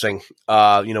more interesting.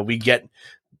 We get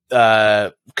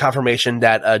confirmation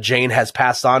that Jane has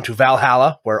passed on to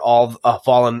Valhalla, where all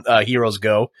fallen heroes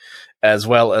go, as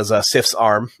well as Sif's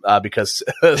arm, because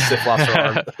Sif lost her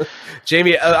arm.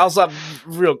 Jamie, I was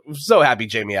so happy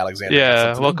Jamie Alexander.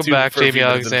 Yeah, welcome back, Jamie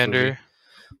Alexander.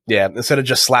 Yeah, instead of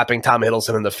just slapping Tom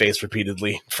Hiddleston in the face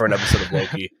repeatedly for an episode of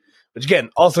Loki, which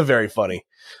again, also very funny.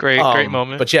 Great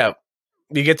moment. But yeah,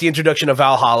 you get the introduction of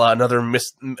Valhalla, another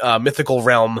mythical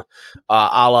realm,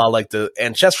 a la like the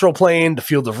ancestral plane, the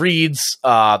Field of Reeds,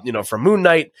 from Moon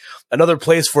Knight, another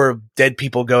place where dead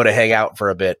people go to hang out for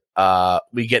a bit.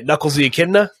 We get Knuckles the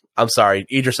Echidna. I'm sorry,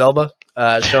 Idris Elba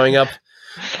showing up.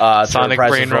 Sonic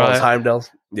Brain Rot. Heimdall.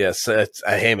 Yes,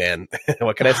 hey man,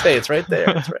 what can I say? It's right there.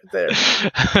 It's right there.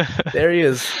 There he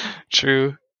is.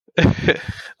 True.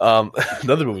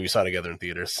 Another movie we saw together in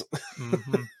theaters.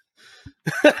 Mm-hmm.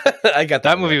 I got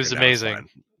that movie was amazing.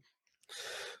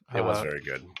 It was very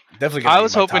good. Definitely. I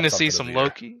was hoping to see some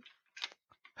Loki.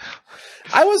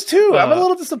 I was too. I'm a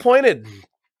little disappointed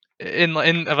in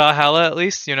Valhalla, at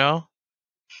least.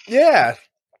 Yeah.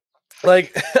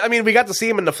 Like, I mean, we got to see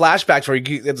him in the flashbacks where you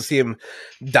get to see him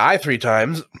die 3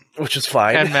 times, which is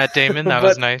fine. And Matt Damon, that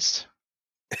was nice.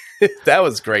 That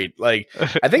was great. Like,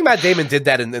 I think Matt Damon did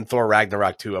that in Thor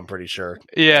Ragnarok too. I'm pretty sure.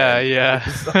 Yeah.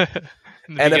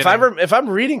 And if I'm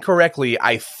reading correctly,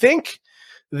 I think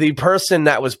the person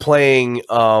that was playing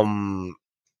Odin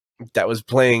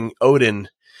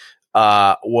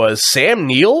was Sam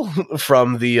Neill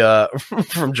from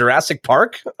from Jurassic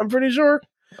Park. I'm pretty sure.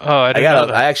 Oh,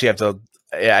 I actually have to.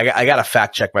 Yeah, I gotta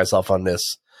fact check myself on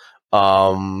this.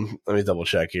 Let me double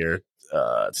check here.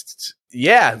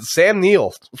 Yeah, Sam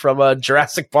Neill from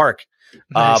Jurassic Park,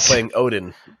 nice. Playing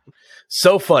Odin.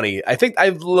 So funny. I think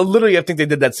they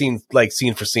did that scene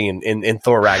for scene in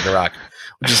Thor Ragnarok,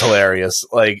 which is hilarious.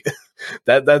 Like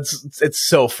it's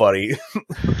so funny.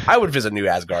 I would visit New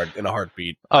Asgard in a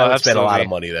heartbeat. I would spend a lot of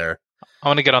money there. I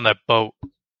want to get on that boat,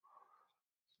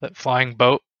 that flying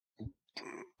boat.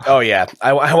 Oh yeah,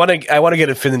 I want to get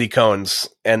infinity cones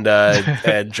and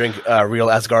drink real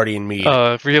Asgardian mead.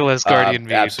 Real Asgardian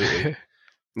mead, absolutely.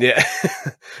 Yeah.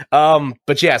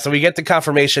 But yeah, so we get the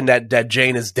confirmation that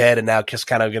Jane is dead and now just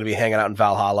kind of going to be hanging out in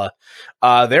Valhalla.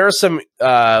 There are some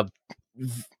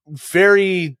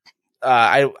very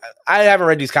I haven't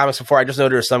read these comics before. I just know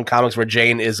there are some comics where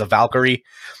Jane is a Valkyrie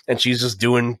and she's just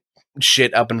doing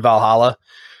shit up in Valhalla.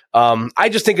 I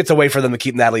just think it's a way for them to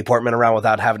keep Natalie Portman around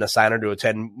without having to sign her to a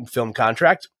 10-film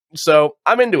contract. So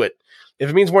I'm into it. If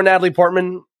it means more Natalie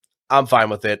Portman, I'm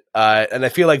fine with it. And I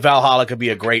feel like Valhalla could be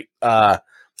a great,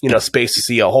 space to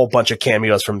see a whole bunch of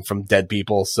cameos from dead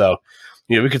people. So,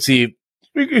 we could see.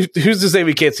 Who's to say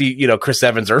we can't see, Chris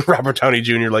Evans or Robert Downey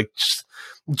Jr. like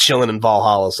chilling in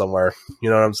Valhalla somewhere? You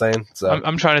know what I'm saying? So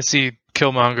I'm trying to see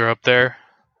Killmonger up there.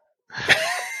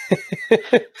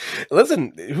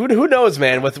 Listen, who knows,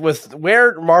 man? With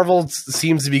where Marvel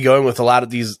seems to be going with a lot of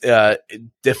these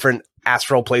different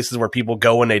astral places where people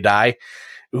go when they die,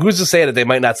 who's to say that they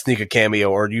might not sneak a cameo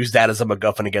or use that as a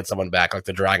MacGuffin to get someone back, like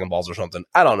the Dragon Balls or something?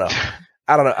 I don't know.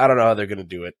 I don't know how they're going to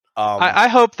do it. I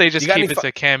hope they just keep it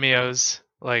to cameos,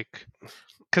 like,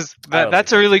 because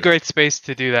that's a really great space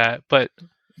to do that. But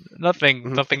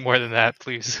nothing more than that,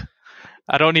 please.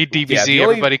 I don't need DBZ,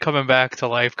 everybody coming back to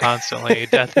life constantly.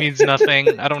 Death means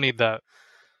nothing. I don't need that.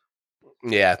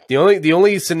 Yeah, the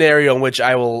only scenario in which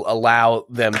I will allow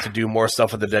them to do more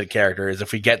stuff with the dead character is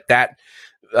if we get that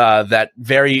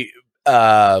very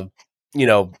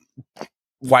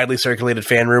widely circulated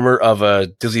fan rumor of a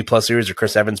Disney Plus series where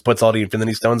Chris Evans puts all the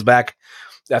Infinity Stones back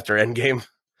after Endgame.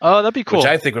 Oh, that'd be cool. Which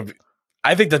I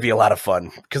think that'd be a lot of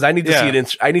fun because I need to see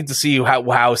it. I need to see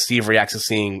how Steve reacts to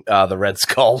seeing the Red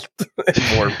Skull in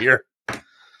Boromir.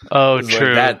 Oh,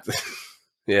 true. Like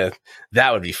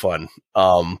that would be fun.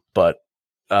 But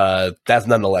that's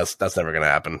never going to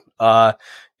happen.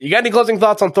 You got any closing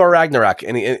thoughts on Thor Ragnarok?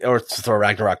 Or Thor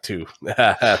Ragnarok 2?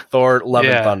 Thor Love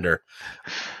and Thunder.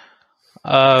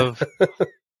 I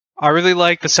really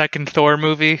like the second Thor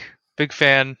movie. Big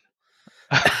fan.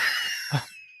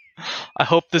 I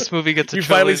hope this movie gets a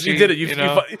trilogy. You did it.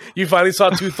 You finally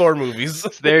saw 2 Thor movies.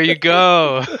 There you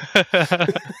go.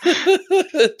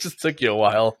 It just took you a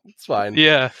while. It's fine.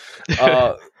 Yeah.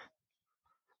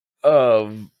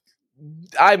 I'm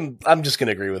just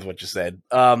gonna agree with what you said.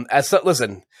 As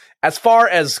far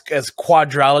as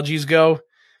quadrologies go,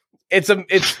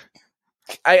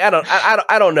 I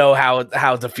don't know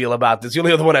how to feel about this. The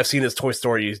only other one I've seen is Toy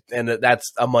Story, and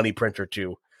that's a money printer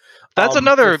too. That's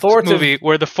another movie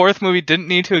where the 4th movie didn't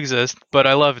need to exist, but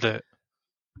I loved it.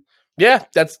 Yeah,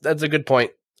 that's a good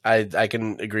point. I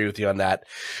can agree with you on that.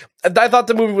 I thought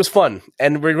the movie was fun,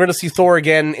 and we're going to see Thor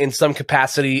again in some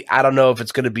capacity. I don't know if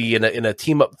it's going to be in a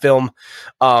team up film.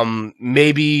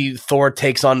 Maybe Thor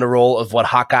takes on the role of what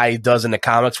Hawkeye does in the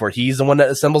comics, where he's the one that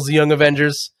assembles the Young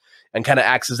Avengers and kind of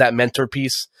acts as that mentor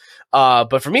piece.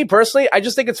 But for me personally, I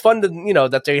just think it's fun to,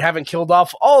 that they haven't killed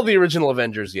off all the original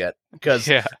Avengers yet, because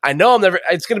I know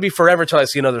it's going to be forever till I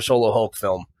see another solo Hulk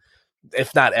film,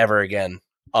 if not ever again.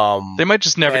 They might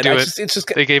just never do it. It's just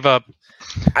they gave up.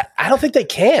 I don't think they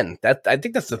can. I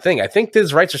think that's the thing. I think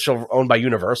these rights are still owned by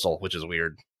Universal, which is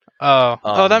weird. Oh,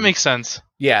 that makes sense.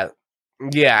 Yeah.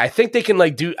 I think they can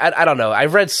do. I don't know.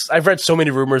 I've read so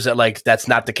many rumors that that's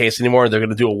not the case anymore. They're going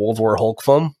to do a World War Hulk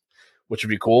film, which would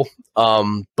be cool.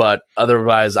 But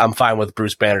otherwise, I'm fine with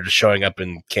Bruce Banner just showing up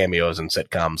in cameos and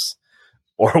sitcoms,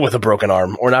 or with a broken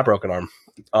arm, or not broken arm.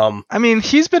 I mean,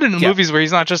 he's been in movies where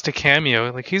he's not just a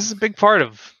cameo. He's a big part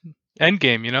of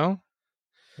Endgame,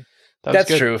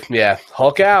 That's true. Yeah.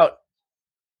 Hulk out.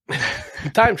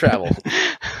 Time travel.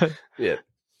 Yeah.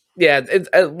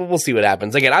 We'll see what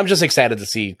happens. Again, I'm just excited to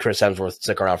see Chris Hemsworth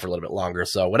stick around for a little bit longer.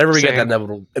 So whenever we get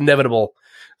that inevitable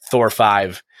Thor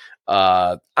 5,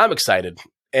 I'm excited.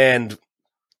 And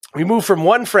we move from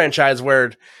one franchise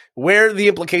where the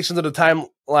implications of the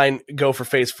timeline go for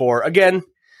Phase 4. Again,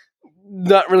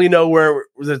 not really know where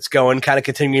it's going, kind of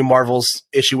continuing Marvel's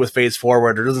issue with Phase 4,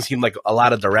 where there doesn't seem like a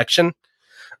lot of direction.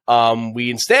 We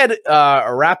instead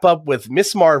wrap up with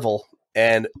Miss Marvel.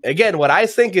 And again, what I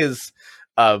think is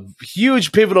a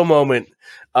huge pivotal moment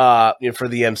for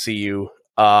the MCU.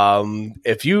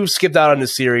 If you skipped out on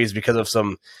this series because of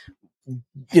some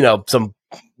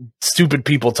stupid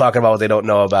people talking about what they don't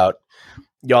know about,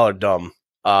 y'all are dumb.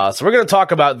 So we're going to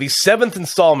talk about the 7th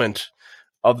installment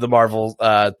of the Marvel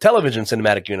television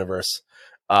cinematic universe,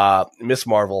 Miss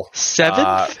Marvel.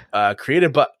 7th?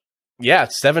 Created by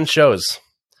 7 shows.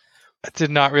 I did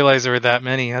not realize there were that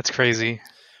many. That's crazy.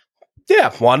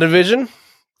 Yeah, WandaVision,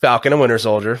 Falcon and Winter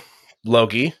Soldier,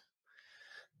 Loki,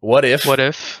 What If,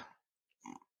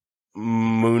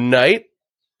 Moon Knight,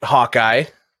 Hawkeye,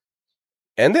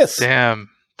 and this. Damn,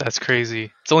 that's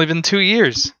crazy. It's only been 2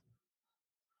 years.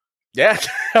 Yeah,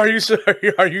 are you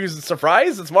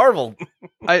surprised? It's Marvel.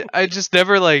 I just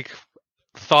never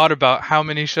thought about how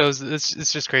many shows.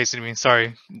 It's just crazy to me.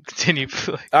 Sorry, continue.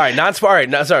 All right, sorry.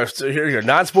 So here,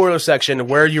 non-spoiler section.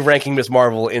 Where are you ranking Miss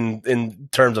Marvel in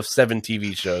terms of 7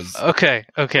 TV shows? Okay.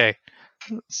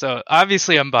 So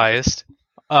obviously I'm biased,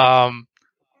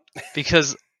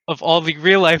 because of all the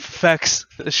real life effects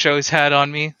the show's had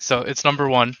on me. So it's number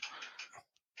 1.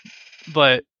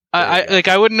 But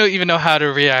I wouldn't even know how to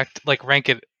react, like rank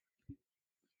it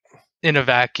in a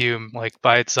vacuum, like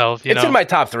by itself. It's in my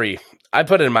top 3. I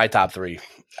put it in my top 3.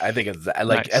 I think it's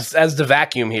like Nice. as the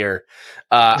vacuum here.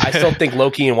 I still think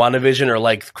Loki and WandaVision are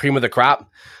like cream of the crop,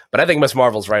 but I think Miss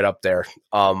Marvel's right up there.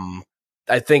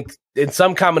 I think in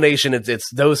some combination, it's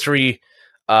those 3.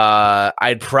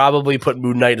 I'd probably put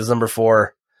Moon Knight as number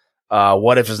 4.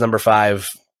 What If is number 5.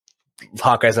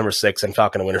 Hawkeye's number 6, and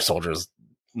Falcon and Winter Soldier is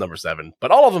number 7.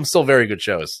 But all of them still very good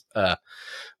shows.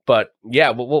 But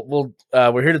yeah,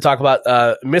 we're here to talk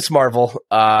about Miss Marvel,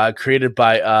 created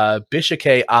by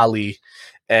Bishake Ali,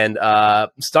 and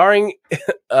starring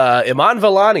Iman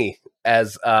Vellani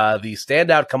as the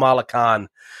standout Kamala Khan.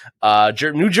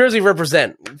 New Jersey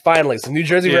represent, finally some New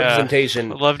Jersey representation.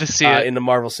 Love to see it in the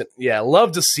Marvel.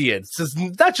 Love to see it. It's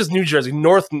not just New Jersey,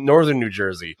 northern New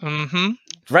Jersey,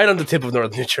 right on the tip of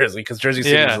northern New Jersey, because Jersey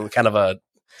City is kind of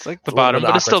it's like the bottom,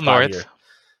 but it's still north. Here.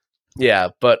 Yeah,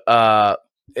 but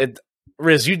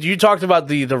Riz, you talked about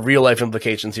the real life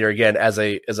implications here again as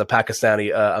a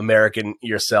Pakistani American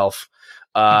yourself.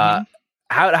 How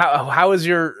is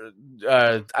your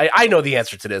I know the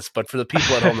answer to this, but for the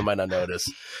people at home that might not know this,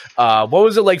 what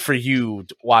was it like for you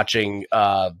watching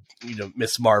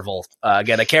Miss Marvel,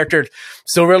 again, a character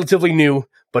still relatively new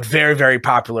but very, very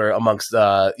popular amongst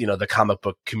the comic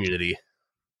book community?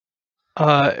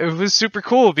 It was super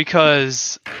cool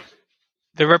because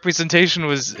the representation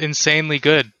was insanely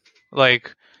good.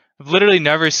 Like, I've literally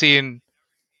never seen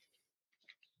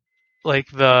like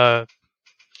the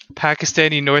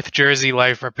Pakistani North Jersey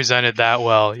life represented that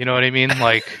well. You know what I mean?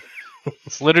 Like,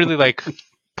 it's literally like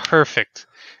perfect.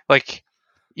 Like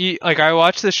I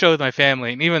watched the show with my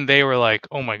family, and even they were like,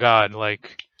 "Oh my god,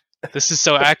 like this is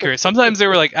so accurate." Sometimes they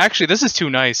were like, "Actually, this is too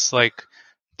nice. Like,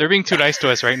 they're being too nice to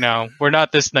us right now. We're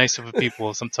not this nice of a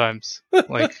people." Sometimes,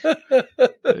 like,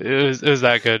 it was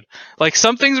that good. Like,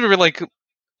 some things were like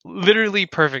literally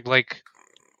perfect. Like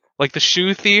the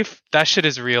shoe thief. That shit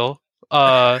is real.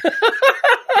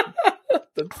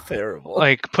 That's terrible.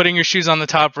 Like putting your shoes on the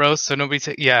top row so nobody.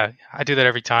 I do that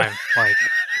every time. Like,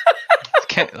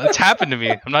 it's happened to me.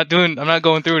 I'm not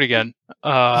going through it again.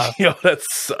 Yo, that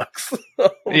sucks.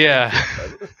 Yeah.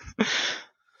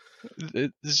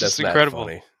 It's just incredible.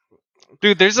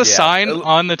 Dude, there's a sign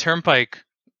on the turnpike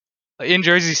in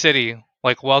Jersey City,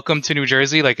 like "Welcome to New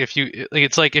Jersey." Like, if you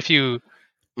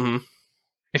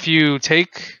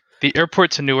take the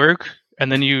airport to Newark,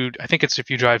 and then I think it's if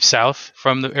you drive south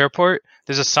from the airport,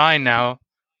 there's a sign now.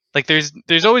 Like,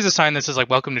 there's always a sign that says like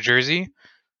 "Welcome to Jersey,"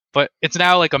 but it's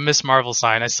now like a Miss Marvel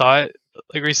sign. I saw it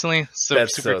like recently. So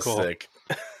that's super so cool. Sick.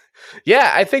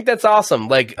 Yeah, I think that's awesome.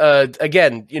 Like,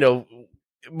 again,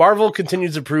 Marvel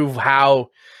continues to prove how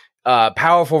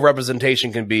powerful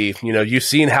representation can be. You've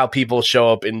seen how people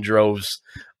show up in droves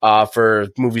for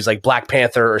movies like Black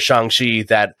Panther or Shang-Chi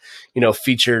that,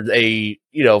 featured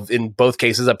in both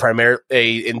cases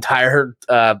a entire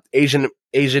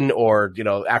Asian or,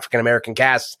 African-American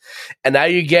cast. And now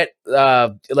you get,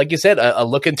 like you said, a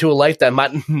look into a life that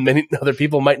many other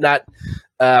people might not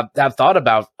have thought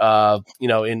about,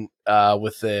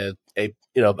 with a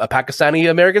Pakistani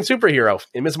American superhero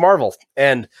in Miss Marvel.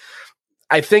 And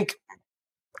I think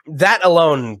that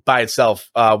alone by itself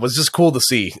was just cool to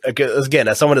see. Again,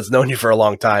 as someone that's known you for a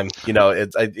long time,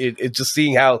 it's just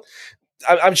seeing how.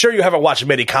 I'm sure you haven't watched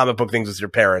many comic book things with your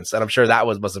parents, and I'm sure that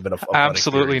must have been a fun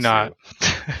absolutely not.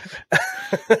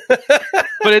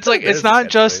 But it's like it's not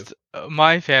just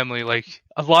my family. Like,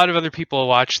 a lot of other people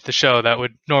watch the show that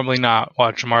would normally not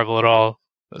watch Marvel at all.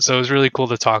 So it was really cool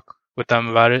to talk with them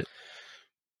about it.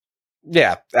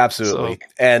 Yeah, absolutely. So,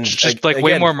 and just like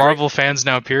way more Marvel fans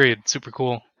now, period. Super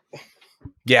cool.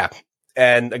 Yeah.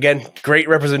 And again, great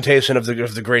representation of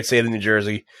the great state of New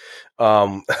Jersey.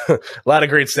 A lot of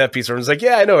great set pieces. It's like,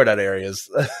 yeah, I know where that area is.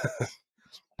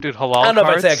 Dude, halal I don't know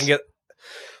cards? if I'd say I can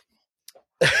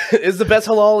get... Is the best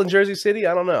halal in Jersey City?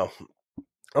 I don't know.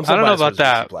 I don't know about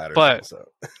that, but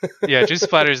yeah, juicy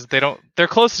platters, they're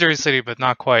close to Jersey City, but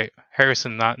not quite.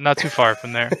 Harrison, not too far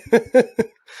from there.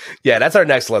 Yeah, that's our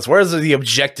next list. Where's the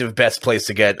objective best place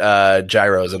to get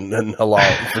gyros and halal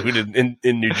food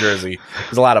in New Jersey?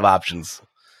 There's a lot of options.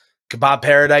 Kebab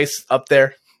Paradise up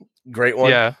there, great one.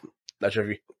 Yeah, not sure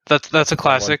if you. That's a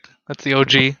classic. That's the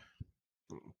OG.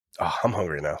 Oh, I'm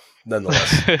hungry now.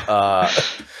 Nonetheless,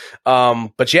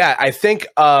 but yeah, I think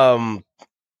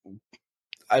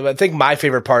my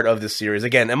favorite part of this series,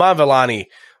 again, Iman Vellani,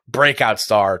 breakout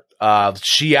star.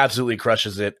 She absolutely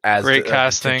crushes it as great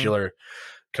casting. Particular.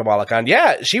 Kamala Khan.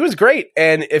 Yeah, she was great.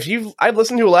 And I've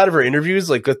listened to a lot of her interviews,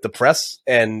 like with the press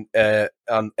and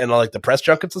like the press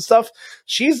junkets and stuff.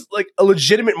 She's like a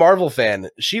legitimate Marvel fan.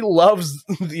 She loves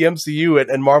the MCU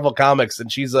and Marvel comics,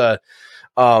 and she's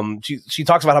she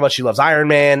talks about how much she loves Iron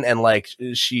Man, and like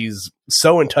she's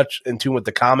so in tune with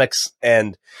the comics.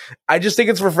 And I just think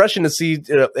it's refreshing to see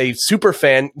a super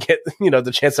fan get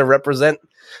the chance to represent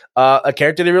a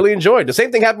character they really enjoyed. The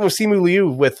same thing happened with Simu Liu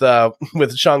with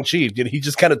Shang-Chi. He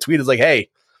just kind of tweeted like, "Hey,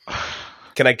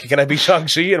 can I be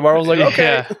Shang-Chi?" And Marvel's like, "Okay."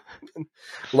 Yeah.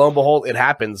 Lo and behold, it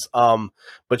happens.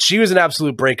 But she was an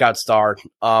absolute breakout star.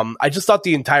 I just thought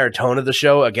the entire tone of the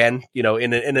show, again,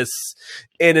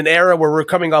 in an era where we're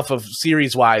coming off of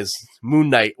series-wise Moon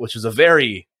Knight, which is a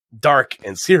very dark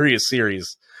and serious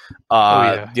series,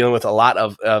 dealing with a lot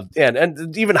of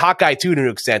and even Hawkeye too, to an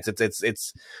extent.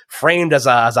 It's framed as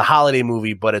a holiday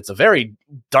movie, but it's a very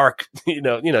dark,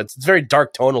 it's very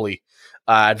dark tonally.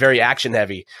 Very action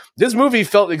heavy. This movie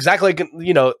felt exactly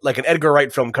like an Edgar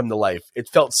Wright film come to life. It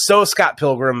felt so Scott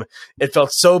Pilgrim. It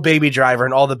felt so Baby Driver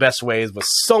in all the best ways, with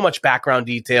so much background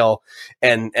detail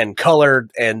and color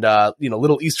and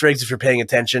little Easter eggs if you're paying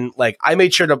attention. Like, I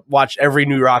made sure to watch every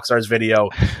new Rockstars video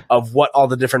of what all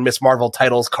the different Miss Marvel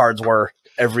titles cards were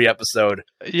every episode.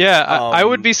 Yeah, I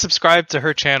would be subscribed to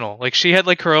her channel. Like, she had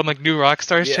like her own like New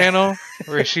Rockstars channel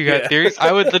where she got theories.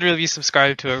 I would literally be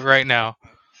subscribed to it right now.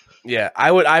 Yeah,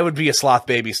 I would be a Sloth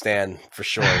Baby stan for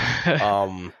sure.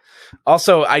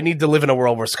 Also, I need to live in a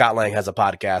world where Scott Lang has a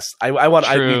podcast. I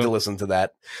need to listen to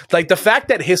that. Like, the fact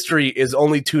that history is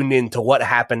only tuned in to what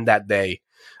happened that day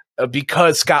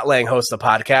because Scott Lang hosts a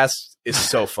podcast is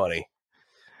so funny.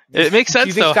 It makes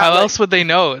sense though. How else would they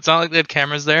know? It's not like they had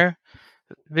cameras there.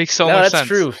 It makes so much sense. That's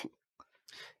true.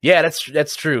 Yeah,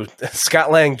 that's true.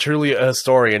 Scott Lang, truly a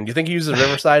historian. Do you think he uses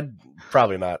Riverside?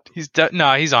 Probably not. He's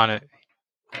on it.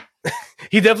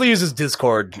 He definitely uses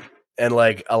Discord and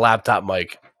like a laptop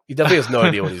mic. He definitely has no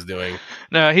idea what he's doing.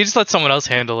 No, he just lets someone else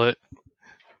handle it.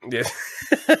 Yeah,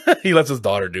 he lets his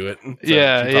daughter do it. So she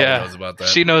knows about that.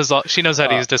 She knows how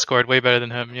to use Discord way better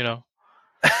than him.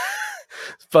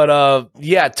 But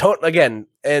again,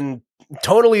 and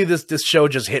totally this show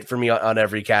just hit for me on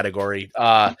every category.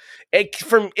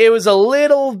 It was a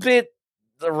little bit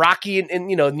rocky and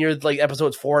near like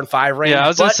episodes 4 and 5 range. Yeah, I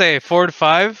was gonna say 4 to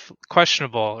 5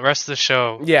 questionable. The rest of the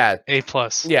show, A+.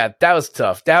 Yeah, that was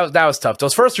tough. That was tough.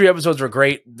 Those first 3 episodes were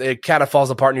great. It kind of falls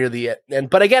apart near the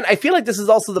end. But again, I feel like this is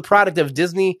also the product of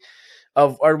Disney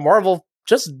or Marvel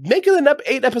just making an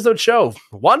 8-episode show.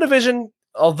 WandaVision,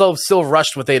 although still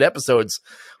rushed with 8 episodes,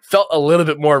 felt a little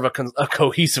bit more of a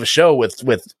cohesive show with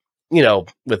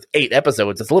 8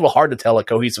 episodes. It's a little hard to tell a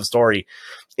cohesive story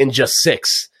in just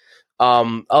 6.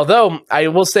 Although I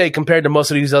will say, compared to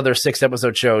most of these other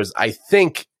 6-episode shows, I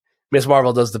think Miss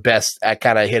Marvel does the best at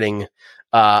kind of hitting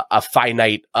a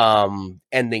finite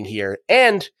ending here.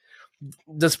 And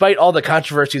despite all the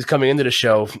controversies coming into the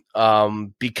show,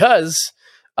 because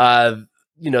the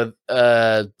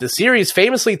series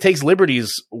famously takes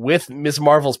liberties with Miss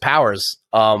Marvel's powers.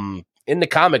 In the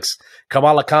comics,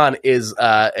 Kamala Khan is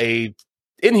a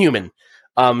Inhuman.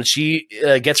 She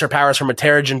gets her powers from a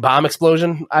Terrigen bomb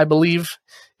explosion, I believe,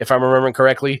 if I'm remembering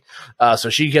correctly.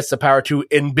 So she gets the power to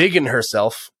embiggen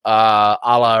herself, a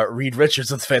la Reed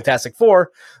Richards of the Fantastic Four.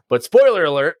 But spoiler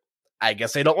alert, I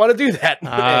guess they don't want to do that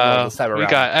this time around. We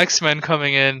got X-Men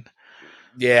coming in.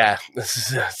 Yeah,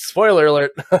 spoiler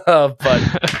alert. But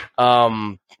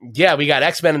we got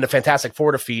X-Men and the Fantastic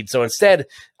Four to feed. So instead,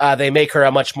 they make her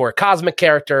a much more cosmic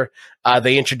character.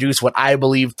 They introduce what I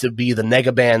believe to be the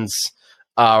Negabands.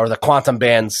 Or the quantum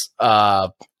bands,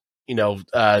 it's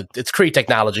Kree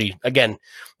technology. Again,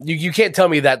 you can't tell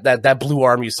me that blue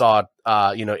arm you saw, in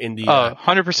the 100%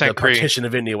 the Kree. partition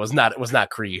of India was not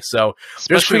Kree. So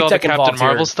there's Kree all tech the Captain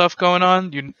Marvel here. Stuff going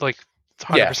on. You like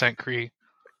 100% Kree.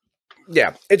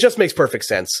 Yeah, it just makes perfect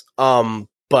sense. Let's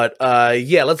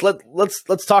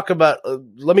talk about.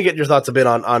 Let me get your thoughts a bit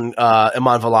on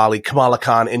Iman Vellani, Kamala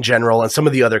Khan in general, and some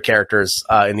of the other characters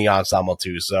in the ensemble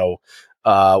too. So.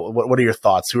 What are your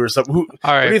thoughts? What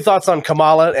are your thoughts on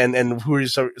Kamala and who are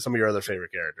some of your other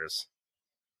favorite characters?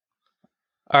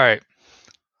 All right.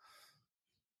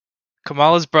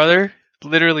 Kamala's brother,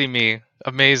 literally me.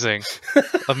 Amazing.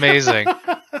 Amazing.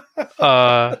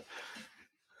 What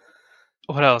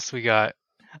else we got?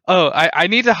 Oh, I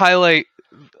need to highlight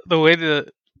the way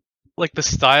the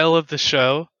style of the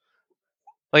show.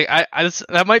 Like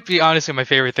that might be honestly my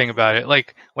favorite thing about it.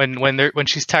 Like when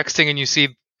she's texting and you see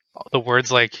the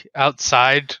words like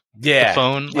outside the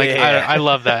phone. Like I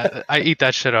love that. I eat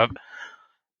that shit up.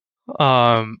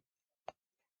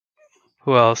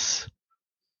 Who else?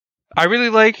 I really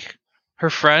like her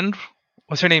friend,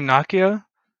 what's her name, Nakia?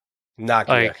 Nakia,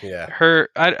 Like yeah. her,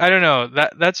 I don't know.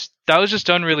 That was just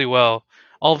done really well.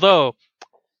 Although,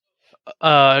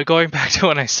 going back to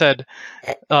when I said,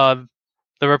 the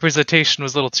representation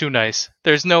was a little too nice.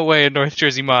 There's no way a North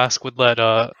Jersey mosque would let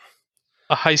a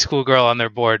high school girl on their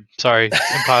board. Sorry,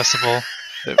 impossible.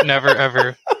 Never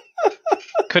ever.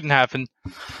 Couldn't happen.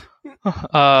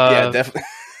 Yeah, definitely.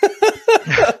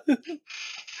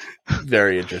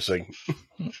 Very interesting.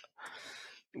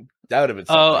 That would have been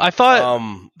something. I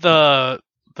thought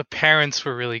the parents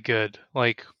were really good.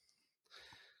 Like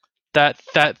that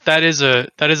is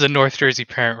a North Jersey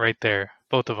parent right there.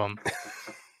 Both of them.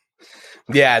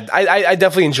 Yeah, I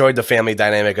definitely enjoyed the family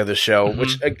dynamic of the show, Mm-hmm.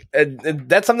 which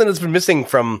that's something that's been missing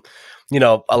from,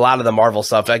 a lot of the Marvel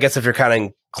stuff. I guess if you're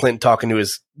counting Clint talking to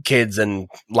his kids and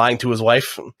lying to his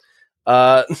wife,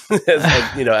 as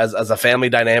a family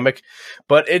dynamic.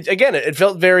 But it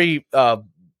felt very,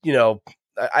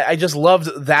 I just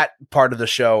loved that part of the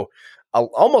show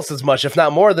almost as much, if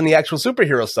not more, than the actual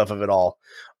superhero stuff of it all.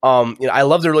 I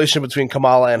love the relationship between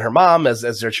Kamala and her mom as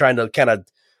they're trying to kind of,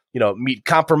 meet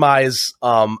compromise.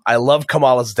 I love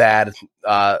Kamala's dad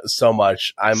so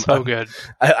much. Good.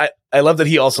 I love that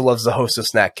he also loves the Hostess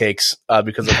snack cakes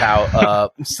because of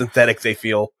how synthetic they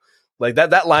feel. Like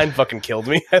that line fucking killed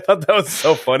me. I thought that was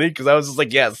so funny because I was just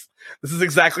like, yes, this is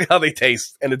exactly how they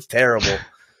taste, and it's terrible.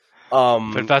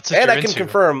 But that's what and you're I can into.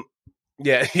 confirm,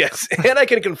 yes, and I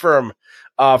can confirm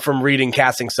from reading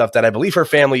casting stuff that I believe her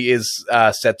family is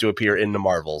set to appear in the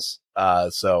Marvels.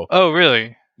 Oh,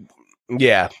 really?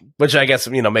 Yeah, which I guess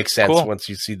makes sense Cool. once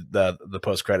you see the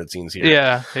post credit scenes here.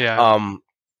 Yeah.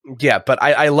 Yeah, but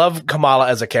I love Kamala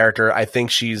as a character. I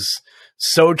think she's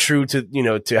so true to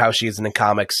to how she is in the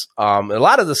comics. A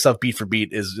lot of the stuff beat for beat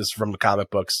is from the comic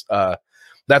books.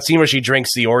 That scene where she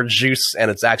drinks the orange juice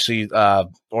and it's actually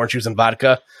orange juice and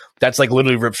vodka. That's like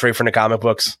literally ripped straight from the comic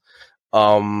books.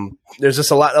 There's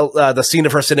just a lot of the scene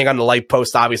of her sitting on the light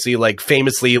post, obviously, like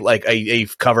famously, like a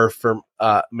cover for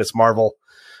Miss Marvel.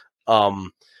 I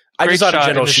Great just thought shot in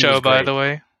general in the she show, was by great. the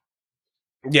way.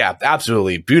 Yeah,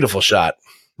 absolutely beautiful shot.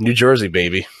 New Jersey,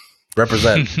 baby,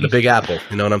 represent the Big Apple.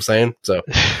 You know what I'm saying? So,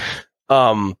 it's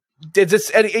Iman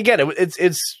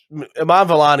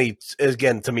Vellani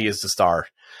again to me is the star.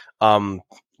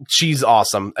 She's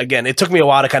awesome. Again, it took me a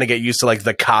while to kind of get used to like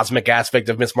the cosmic aspect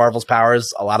of Miss Marvel's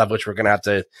powers, a lot of which we're gonna have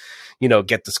to,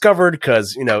 get discovered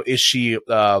because is she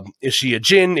a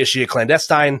djinn? Is she a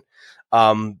clandestine?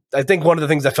 I think one of the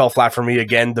things that fell flat for me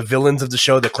again, the villains of the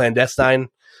show, the clandestine,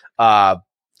 kind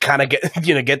of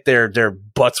get their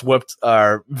butts whooped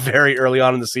very early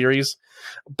on in the series.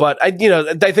 But I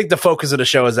think the focus of the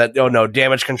show is that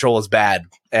damage control is bad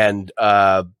and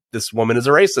this woman is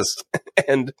a racist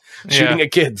and shooting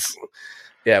at kids.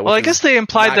 Yeah. Well, I guess they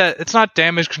implied that it's not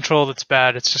damage control that's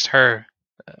bad; it's just her.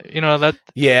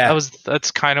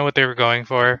 That's kind of what they were going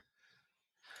for.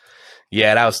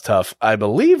 Yeah, that was tough. I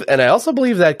believe, and I also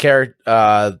believe that character.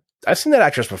 I've seen that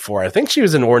actress before. I think she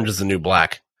was in Orange Is the New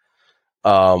Black.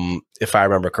 If I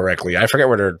remember correctly, I forget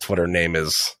what her name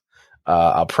is.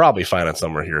 I'll probably find it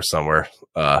somewhere.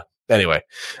 Anyway,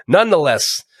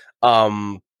 nonetheless,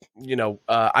 I'm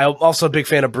also a big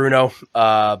fan of Bruno.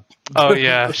 Oh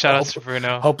yeah, shout out to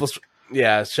Bruno. Hopeless.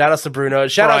 Yeah, shout outs to Bruno.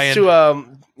 Shout outs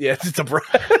to to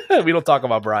Brian. We don't talk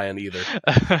about Brian either.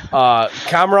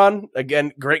 Cameron,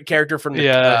 again, great character from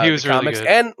the he was the really comics,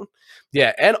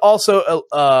 good. and also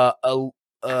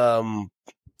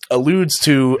alludes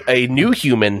to a new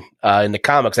human in the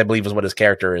comics. I believe is what his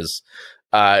character is.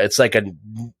 It's like a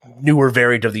newer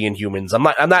variant of the Inhumans.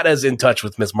 I'm not as in touch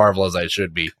with Miss Marvel as I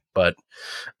should be, but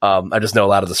I just know a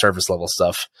lot of the surface level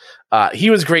stuff. He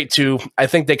was great too. I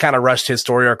think they kind of rushed his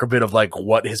story arc a bit of like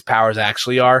what his powers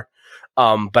actually are.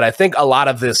 But I think a lot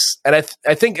of this, and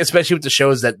I think especially with the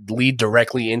shows that lead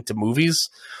directly into movies,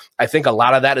 I think a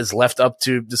lot of that is left up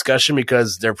to discussion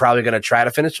because they're probably going to try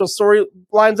to finish those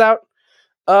storylines out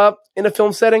in a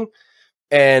film setting.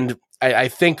 And I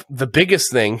think the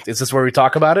biggest thing is this where we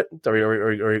talk about it. Are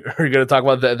we going to talk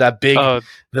about that big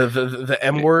the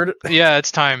M word? Yeah,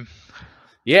 it's time.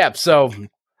 Yeah. So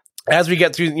as we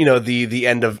get through, the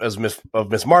end of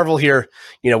Miss Marvel here,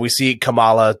 we see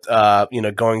Kamala,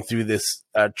 going through this,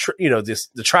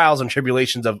 the trials and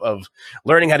tribulations of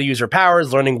learning how to use her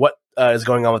powers, learning what is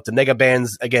going on with the nega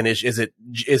bands. Again, is it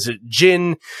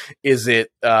Jinn? Is it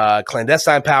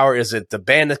clandestine power? Is it the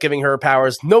band that's giving her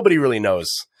powers? Nobody really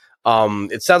knows.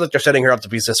 It sounds like they're setting her up to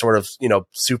be this sort of,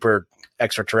 super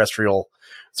extraterrestrial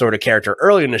sort of character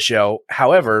early in the show.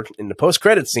 However, in the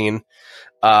post-credit scene,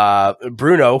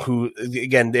 Bruno, who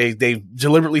again they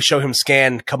deliberately show him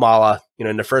scan Kamala,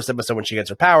 in the first episode when she gets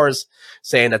her powers,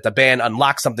 saying that the band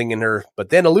unlocks something in her, but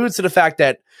then alludes to the fact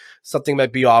that something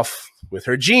might be off with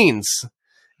her genes.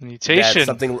 Mutation.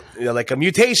 Something like a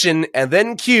mutation, and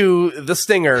then cue the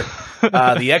stinger,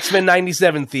 the X-Men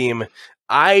 97 theme.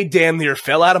 I damn near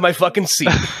fell out of my fucking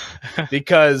seat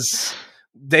because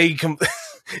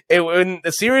in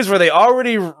a series where they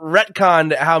already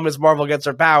retconned how Ms. Marvel gets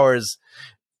her powers,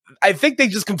 I think they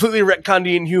just completely retconned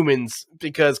the Inhumans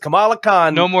because Kamala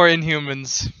Khan. No more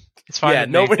Inhumans. It's fine. Yeah,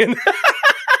 no more.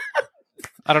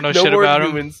 I don't know shit about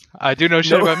Inhumans. I do know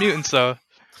shit about mutants, though.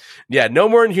 Yeah, no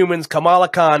more Inhumans. Kamala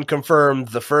Khan confirmed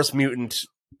the first mutant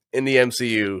in the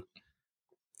MCU.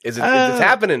 It's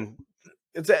happening.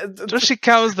 Does she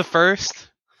count as the first?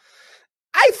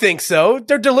 I think so.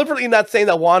 They're deliberately not saying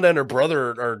that Wanda and her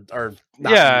brother are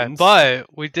not mutants. But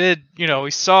we did,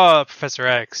 we saw Professor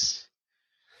X.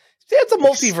 Yeah, it's a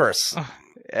multiverse.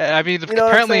 I mean,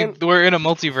 apparently we're in a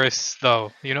multiverse,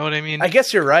 though. You know what I mean? I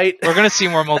guess you're right. We're going to see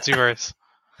more multiverse.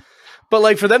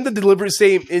 But for them to deliberately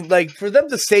say, for them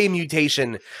to say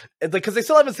mutation, because they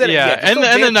still haven't said it yet. And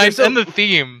the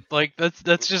theme,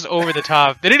 that's just over the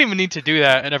top. They didn't even need to do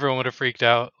that, and everyone would have freaked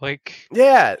out.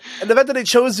 Yeah, and the fact that they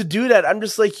chose to do that, I'm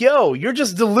just like, yo, you're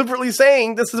just deliberately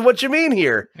saying this is what you mean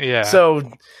here. Yeah.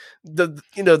 So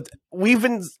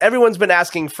everyone's been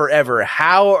asking forever,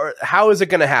 how is it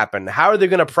going to happen? How are they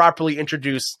going to properly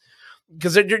introduce?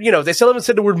 Because they still haven't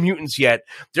said the word mutants yet.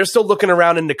 They're still looking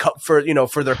around in the cup for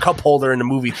their cup holder in the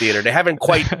movie theater. They haven't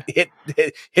quite hit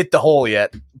the hole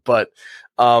yet. But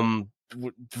we're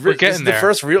getting there.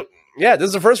 This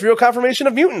is the first real confirmation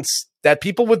of mutants, that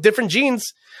people with different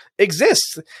genes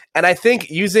exist. And I think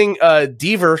using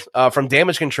Deaver from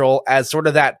Damage Control as sort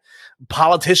of that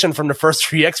politician from the first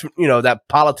 3X, that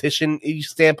politician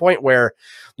standpoint where,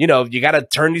 you got to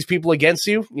turn these people against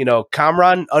you.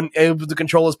 Kamran unable to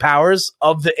control his powers,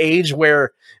 of the age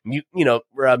where,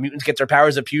 mutants get their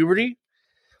powers at puberty.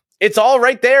 It's all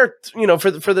right there,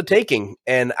 for the taking.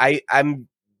 And I'm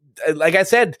like I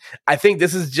said, I think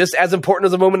this is just as important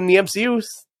as a moment in the MCU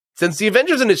since the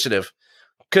Avengers Initiative,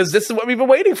 because this is what we've been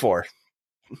waiting for.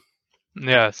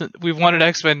 Yeah, we've wanted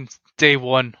X-Men day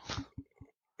one.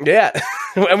 Yeah,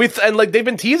 and they've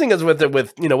been teasing us with it,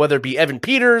 whether it be Evan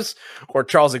Peters or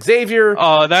Charles Xavier.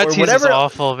 Oh, that tease is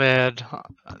awful, man.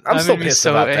 I'm so pissed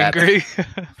about angry.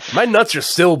 That. My nuts are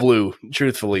still blue.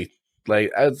 Truthfully,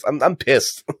 I'm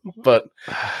pissed. But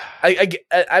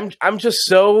I'm just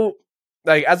so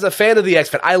as a fan of the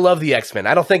X-Men, I love the X-Men.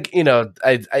 I don't think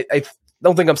I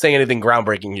don't think I'm saying anything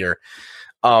groundbreaking here.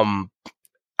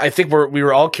 I think we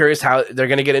were all curious how they're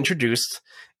going to get introduced.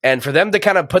 And for them to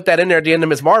kind of put that in there at the end of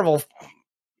Ms. Marvel,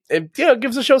 it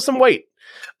gives the show some weight.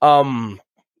 Who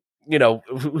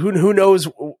knows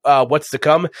what's to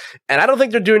come? And I don't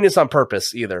think they're doing this on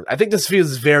purpose either. I think this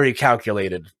feels very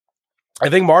calculated. I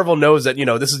think Marvel knows that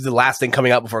this is the last thing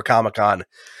coming out before Comic-Con.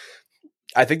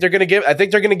 I think they're going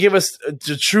to give us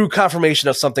the true confirmation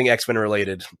of something X-Men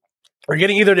related. We're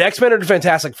getting either the X-Men or the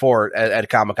Fantastic Four at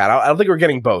Comic-Con. I don't think we're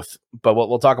getting both, but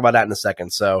we'll talk about that in a second.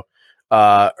 So.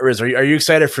 Riz, are you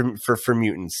excited for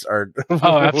mutants? Or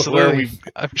oh, absolutely!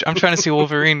 I'm trying to see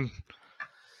Wolverine.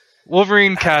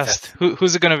 Wolverine cast.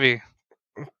 Who's it going to be?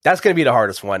 That's going to be the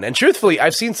hardest one. And truthfully,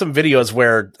 I've seen some videos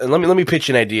where. And let me pitch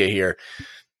an idea here.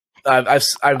 I've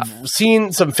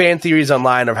seen some fan theories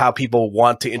online of how people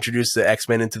want to introduce the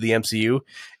X-Men into the MCU,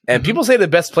 and people say the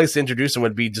best place to introduce them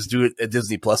would be just do a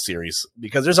Disney Plus series,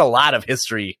 because there's a lot of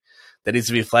history that needs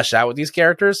to be fleshed out with these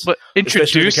characters. But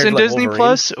introduced in Disney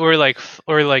Plus, or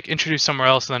introduced somewhere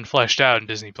else and then fleshed out in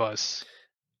Disney Plus?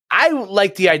 I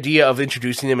like the idea of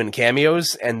introducing them in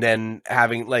cameos and then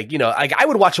having I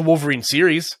would watch a Wolverine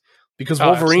series, because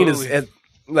Wolverine is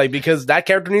because that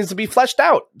character needs to be fleshed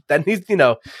out. That needs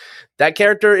that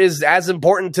character is as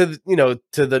important to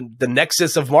the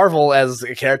nexus of Marvel as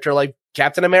a character like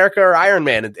Captain America or Iron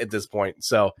Man at this point.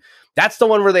 So that's the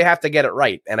one where they have to get it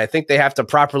right. And I think they have to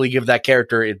properly give that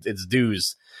character its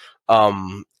dues.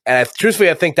 Truthfully,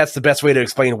 I think that's the best way to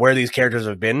explain where these characters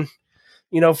have been,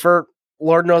 for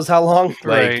Lord knows how long.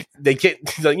 Right. They get,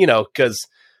 because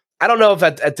I don't know if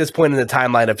at this point in the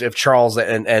timeline, if Charles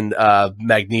and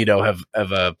Magneto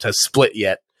have split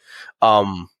yet.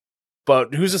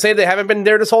 But who's to say they haven't been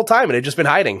there this whole time and they've just been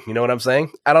hiding? You know what I'm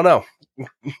saying? I don't know.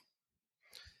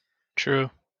 True.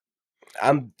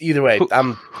 Either way.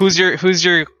 Who's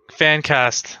your fan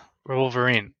cast for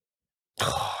Wolverine?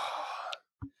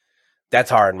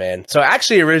 That's hard, man. So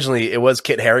actually, originally it was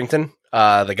Kit Harington,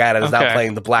 the guy that is now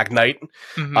playing the Black Knight.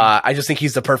 Mm-hmm. I just think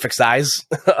he's the perfect size,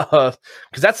 because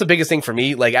that's the biggest thing for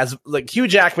me. Hugh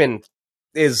Jackman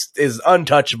is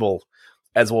untouchable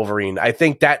as Wolverine. I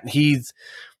think that he's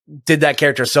did that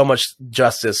character so much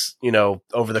justice,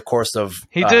 over the course of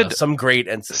he did some great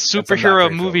and superhero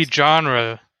and movie films.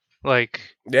 Genre. Like,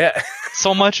 yeah,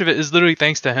 so much of it is literally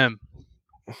thanks to him.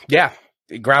 Yeah,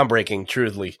 groundbreaking,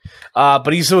 truthfully.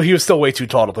 But he was still way too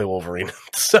tall to play Wolverine,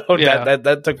 so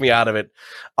that took me out of it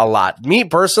a lot. Me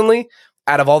personally,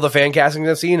 out of all the fan castings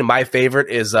I've seen, my favorite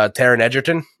is Taron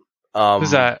Egerton.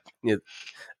 Who's that?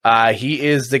 He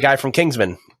is the guy from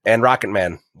Kingsman and Rocket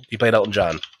Man. He played Elton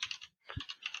John.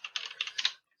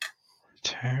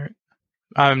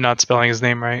 I'm not spelling his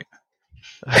name right.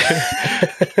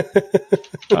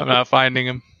 I'm not finding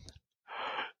him.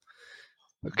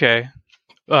 Okay.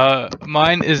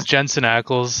 Mine is Jensen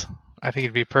Ackles. I think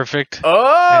he'd be perfect.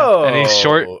 Oh! And he's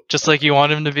short, just like you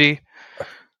want him to be.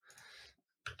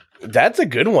 That's a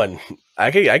good one. I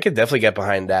could definitely get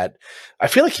behind that. I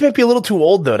feel like he might be a little too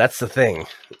old, though. That's the thing.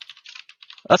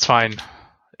 That's fine.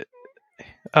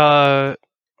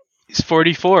 He's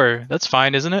 44. That's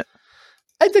fine, isn't it?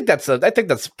 I think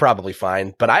that's probably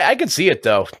fine. But I could see it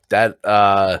though. That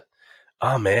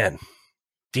oh man,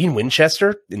 Dean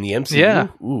Winchester in the MCU. Yeah.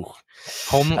 Ooh.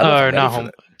 Not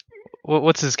Home.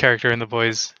 What's his character in The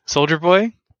Boys? Soldier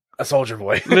Boy. A Soldier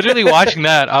Boy. Literally watching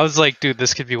that, I was like, dude,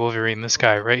 this could be Wolverine. This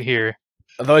guy right here.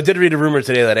 Although I did read a rumor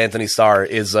today that Anthony Starr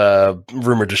is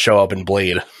rumored to show up in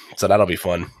Blade, so that'll be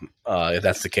fun if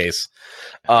that's the case.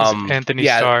 Anthony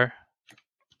Starr.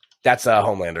 That's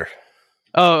Homelander.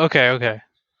 Oh, okay.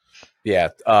 Yeah,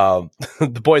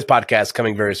 the Boys podcast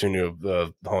coming very soon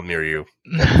to home near you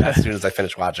as soon as I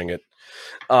finish watching it.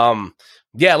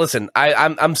 Yeah, listen,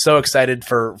 I'm so excited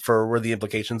for where the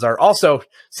implications are. Also,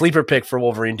 sleeper pick for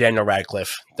Wolverine, Daniel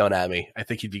Radcliffe. Don't at me. I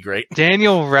think he'd be great.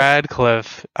 Daniel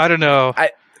Radcliffe. I don't know.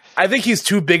 I think he's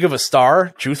too big of a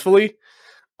star, truthfully.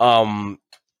 I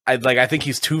think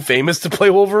he's too famous to play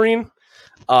Wolverine.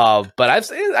 But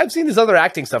I've seen his other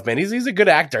acting stuff, man. He's a good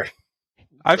actor.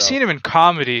 I've seen him in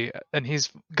comedy, and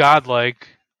he's godlike.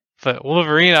 But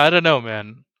Wolverine, I don't know,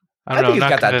 man. I think he's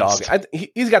got that dog.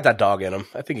 He's got that dog in him.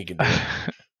 I think he can do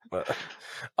it.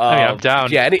 I'm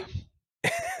down. Yeah.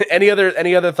 Any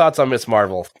other thoughts on Miss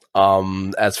Marvel?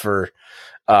 As for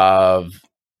how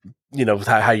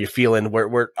you're feeling.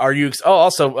 Where are you? Oh,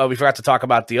 also we forgot to talk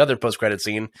about the other post-credit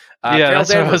scene. That's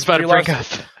what I was about to bring up.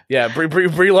 Yeah,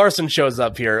 Brie Larson shows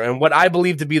up here, and what I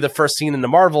believe to be the first scene in the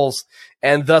Marvels,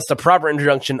 and thus the proper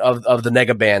introduction of the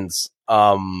Nega Bands.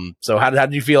 So how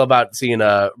did you feel about seeing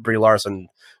Brie Larson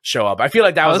show up? I feel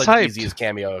like that was like the easiest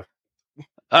cameo.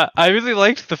 I really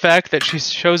liked the fact that she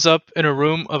shows up in a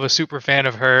room of a super fan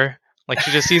of her. Like,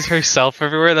 she just sees herself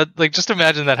everywhere. That, like, just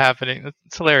imagine that happening.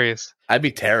 It's hilarious. I'd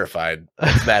be terrified.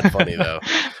 It's mad funny though.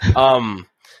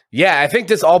 Yeah, I think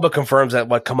this all but confirms that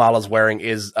what Kamala's wearing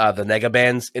is the Nega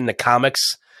Bands in the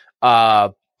comics.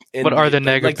 What are the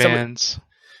Nega Bands?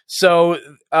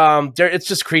 It's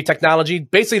just Kree technology.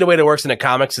 Basically, the way it works in the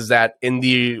comics is that in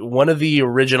one of the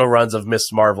original runs of Miss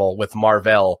Marvel with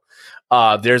Marvel,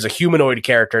 there's a humanoid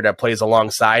character that plays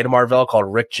alongside Marvel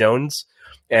called Rick Jones.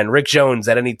 And Rick Jones,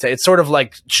 it's sort of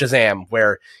like Shazam,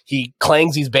 where he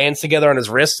clangs these bands together on his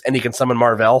wrist and he can summon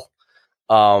Marvel.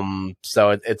 So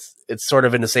it's sort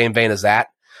of in the same vein as that.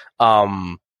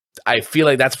 I feel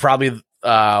like that's probably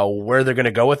where they're going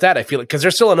to go with that. I feel like because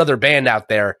there's still another band out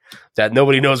there that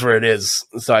nobody knows where it is.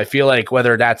 So I feel like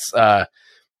whether that's they're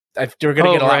going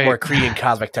to get a lot more Kree and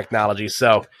cosmic technology.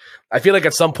 So I feel like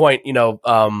at some point,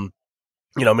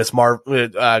 Miss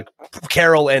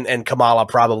Carol and Kamala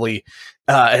probably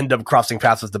end up crossing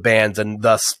paths with the bands and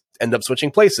thus end up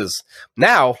switching places.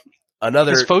 Now,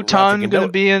 is Photon going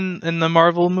to be in the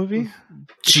Marvel movie?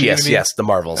 Yes, the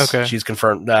Marvels. Okay. She's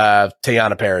confirmed.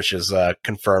 Teyana Parrish is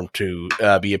confirmed to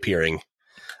be appearing,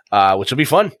 which will be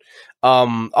fun.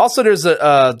 Also, there's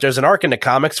an arc in the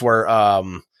comics where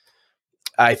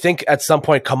I think at some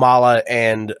point Kamala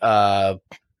and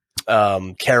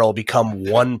Carol become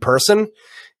one person,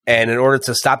 and in order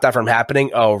to stop that from happening,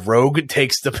 Rogue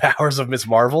takes the powers of Miss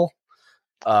Marvel.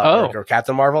 Or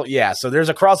Captain Marvel. Yeah, so there's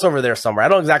a crossover there somewhere. I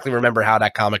don't exactly remember how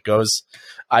that comic goes.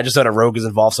 I just know that Rogue is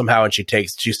involved somehow, and she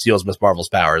steals Miss Marvel's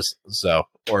powers.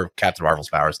 Or Captain Marvel's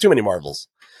powers. Too many Marvels.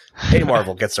 A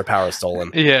Marvel gets their powers stolen.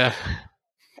 Yeah,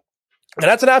 and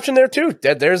that's an option there too.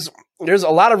 There's a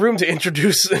lot of room to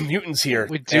introduce mutants here.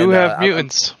 We do have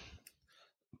mutants.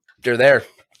 They're there.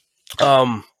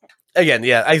 Again,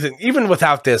 yeah. I think even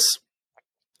without this,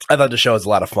 I thought the show was a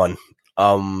lot of fun.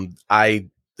 I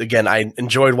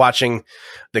enjoyed watching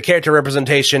the character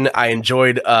representation. I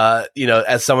enjoyed,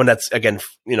 as someone that's, again,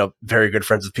 very good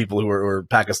friends with people who are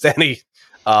Pakistani,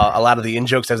 a lot of the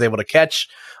in-jokes I was able to catch.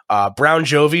 Brown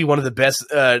Jovi, one of the best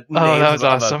names of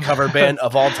awesome. a cover band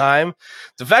of all time.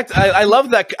 The fact I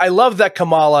love that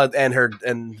Kamala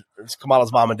and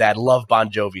Kamala's mom and dad love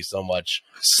Bon Jovi so much.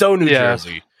 So New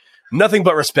Jersey. Nothing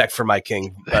but respect for my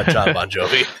king, John Bon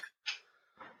Jovi.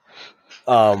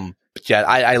 Yeah,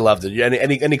 I loved it.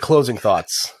 Any closing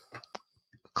thoughts?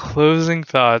 Closing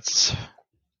thoughts.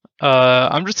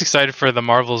 I'm just excited for the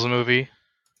Marvels movie.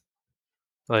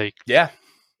 Like, yeah.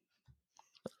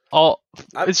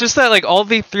 It's just that like all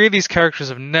the three of these characters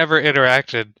have never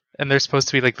interacted, and they're supposed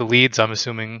to be like the leads. I'm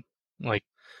assuming, like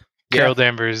Carol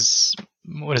Danvers,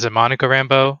 what is it, Monica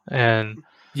Rambeau, and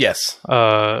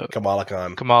Kamala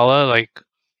Khan. Kamala, like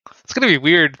it's gonna be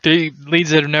weird. Three leads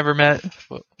that have never met.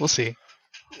 We'll see.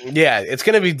 Yeah, it's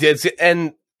gonna be.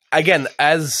 And again,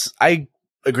 as I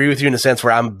agree with you in a sense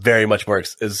where I'm very much more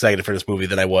excited for this movie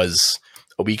than I was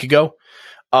a week ago.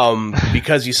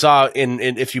 Because you saw in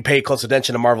if you pay close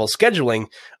attention to Marvel's scheduling,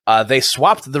 they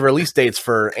swapped the release dates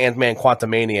for Ant-Man,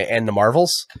 Quantumania, and the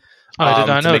Marvels. I did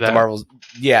not know that. The Marvels,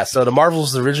 so the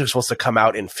Marvels was originally supposed to come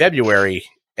out in February,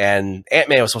 and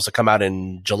Ant-Man was supposed to come out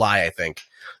in July, I think.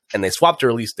 And they swapped the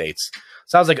release dates.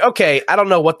 So I was like, okay, I don't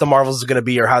know what the Marvels is going to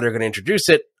be or how they're going to introduce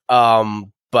it.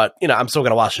 But I'm still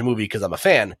going to watch the movie because I'm a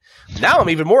fan. Now I'm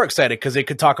even more excited because they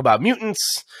could talk about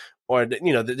mutants. Or,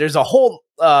 there's a whole,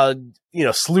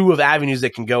 slew of avenues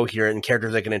that can go here and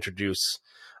characters they can introduce.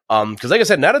 Because like I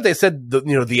said, now that they said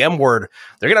the M word,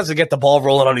 they're going to have to get the ball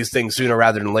rolling on these things sooner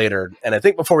rather than later. And I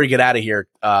think before we get out of here,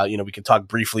 we can talk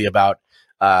briefly about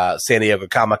San Diego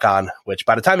Comic-Con, which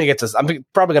by the time you get to, I'm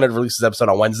probably going to release this episode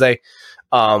on Wednesday.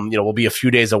 We'll be a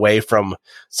few days away from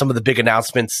some of the big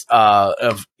announcements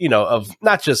of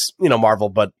not just, Marvel,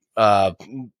 but,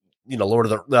 Lord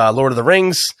of the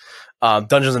Rings,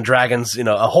 Dungeons and Dragons,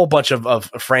 a whole bunch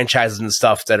of franchises and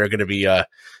stuff that are going to be,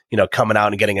 coming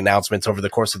out and getting announcements over the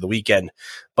course of the weekend.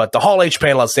 But the Hall H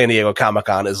panel at San Diego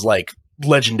Comic-Con is like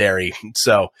legendary.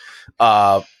 So,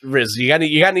 Riz, you got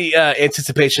any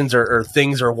anticipations or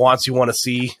things or wants you want to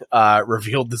see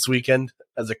revealed this weekend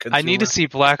as a consumer? I need to see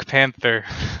Black Panther.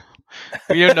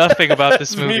 We know nothing about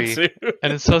this movie,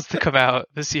 and it's supposed to come out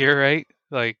this year, right?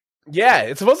 Like, yeah,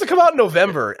 it's supposed to come out in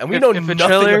November, and we know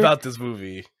nothing about this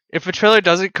movie. If a trailer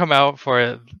doesn't come out for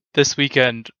it this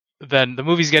weekend, then the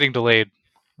movie's getting delayed.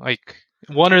 Like,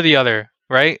 one or the other,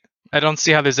 right? I don't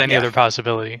see how there's any other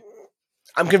possibility.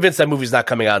 I'm convinced that movie's not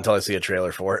coming out until I see a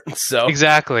trailer for it. So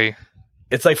exactly.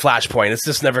 It's like Flashpoint. It's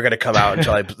just never going to come out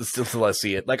until I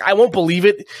see it. Like, I won't believe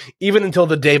it even until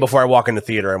the day before I walk in the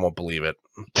theater. I won't believe it,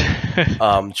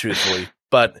 truthfully.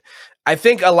 But I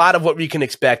think a lot of what we can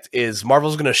expect is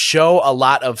Marvel's going to show a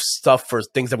lot of stuff for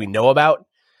things that we know about.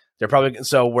 They're probably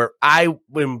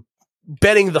I'm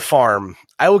betting the farm.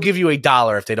 I will give you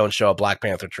 $1 if they don't show a Black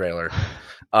Panther trailer.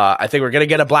 I think we're going to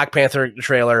get a Black Panther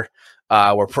trailer.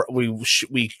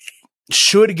 We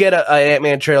should get an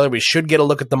Ant-Man trailer. We should get a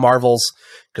look at the Marvels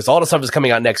because all the stuff is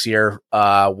coming out next year.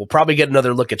 We'll probably get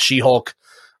another look at She-Hulk.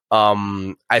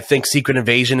 I think Secret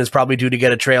Invasion is probably due to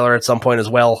get a trailer at some point as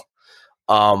well.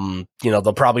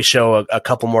 They'll probably show a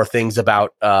couple more things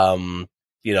about,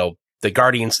 the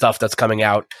Guardian stuff that's coming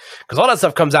out because all that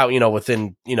stuff comes out,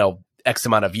 within, X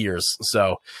amount of years.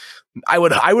 So I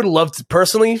would love to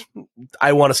personally,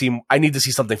 I need to see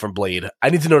something from Blade.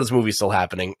 I need to know this movie's still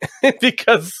happening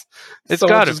because it's so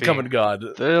much is come and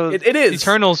gone. It is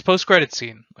Eternals post-credit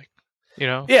scene. Like,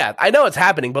 Yeah, I know it's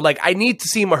happening, but like, I need to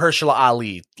see Mahershala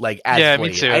Ali, like, as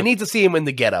Blade. Me too. I need to see him in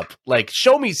the getup. Like,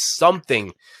 show me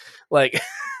something. Like,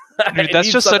 dude,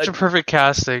 that's just such a perfect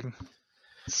casting.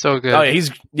 So good. Oh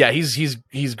yeah,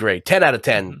 he's great. 10 out of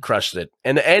 10, crushed it.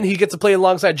 And he gets to play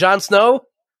alongside Jon Snow.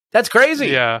 That's crazy.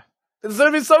 Yeah, it's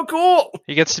gonna be so cool.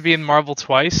 He gets to be in Marvel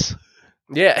twice.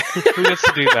 Yeah, who gets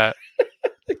to do that?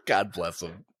 God bless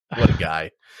him. What a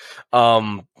guy.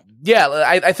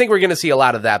 I think we're gonna see a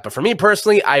lot of that. But for me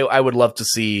personally, I would love to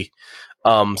see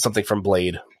something from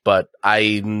Blade. But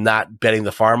I'm not betting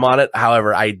the farm on it.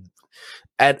 However, out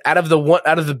of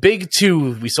the big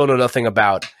two, we still know nothing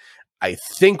about. I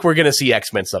think we're going to see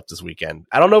X-Men stuff this weekend.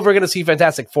 I don't know if we're going to see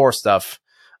Fantastic Four stuff.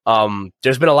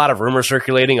 There's been a lot of rumors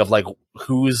circulating of like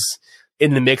who's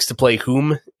in the mix to play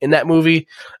whom in that movie.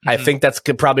 Mm-hmm. I think that's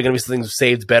probably going to be something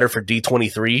saved better for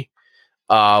D23,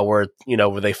 where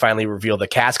they finally reveal the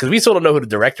cast because we still don't know who the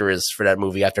director is for that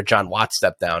movie after John Watts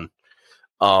stepped down.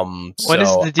 What is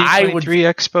the D23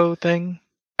 Expo thing?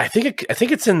 I think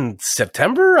it's in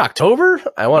September, October.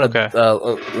 I want to.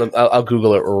 Okay. I'll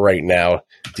Google it right now.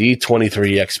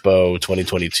 D23 Expo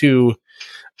 2022.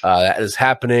 That is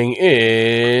happening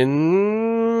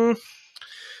in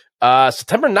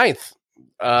September 9th.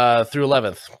 through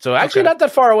 11th. So actually not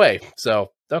that far away.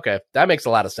 So, okay. That makes a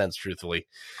lot of sense, truthfully.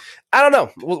 I don't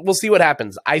know. We'll see what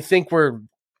happens. I think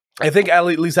at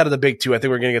least out of the big two, I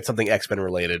think we're going to get something X-Men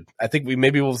related. I think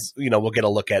we'll get a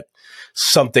look at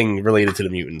something related to the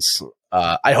mutants.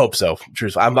 I hope so.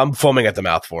 Truthfully, I'm foaming at the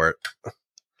mouth for it.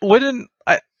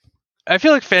 I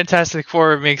feel like Fantastic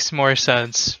Four makes more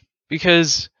sense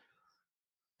because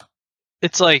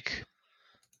it's like,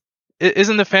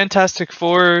 isn't the Fantastic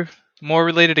Four more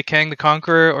related to Kang the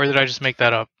Conqueror, or did I just make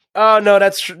that up? Oh no,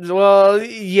 that's true. Well,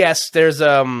 yes. There's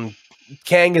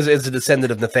Kang is a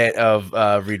descendant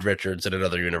of Reed Richards in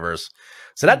another universe,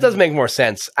 so that does make more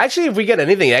sense. Actually, if we get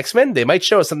anything X-Men, they might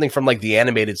show us something from like the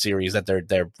animated series that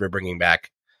they're bringing back.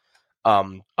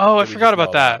 I forgot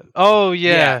about that. Oh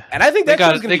yeah, and I think they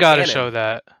got to show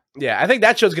that. Yeah, I think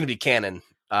that show's going to be canon.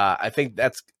 I think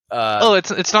that's.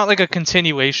 It's not like a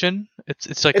continuation.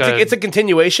 It's a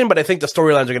continuation, but I think the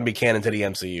storylines are going to be canon to the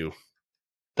MCU.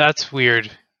 That's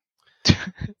weird.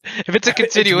 If it's a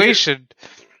continuation,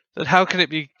 then how can it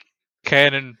be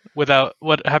canon without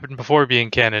what happened before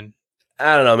being canon?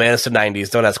 I don't know, man. It's the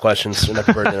 90s. Don't ask questions. You're not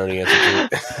prepared to know the answer to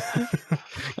it.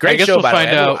 Great I guess show, we'll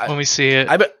find out when we see it.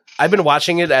 I've been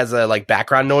watching it as a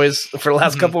background noise for the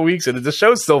last couple of weeks, and the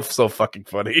show's so fucking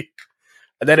funny.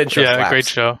 And that intro claps. Great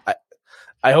show.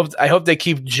 I hope they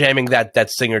keep jamming that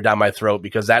singer down my throat,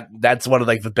 because that's one of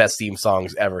the best theme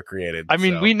songs ever created. I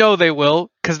mean, we know they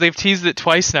will, because they've teased it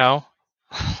twice now.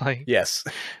 Yes.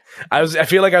 I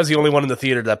feel like I was the only one in the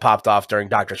theater that popped off during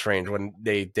Doctor Strange when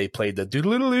they played the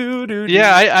doodle-doo-doo-doo.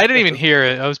 Yeah, I didn't even hear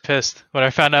it. I was pissed when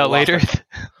I found out later.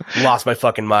 Lost my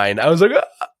fucking mind. I was like,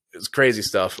 it's crazy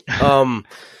stuff.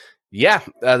 Yeah,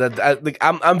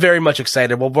 I'm very much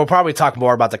excited. We'll probably talk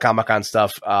more about the Comic-Con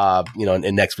stuff,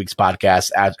 in next week's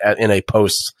podcast in a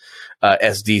post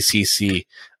SDCC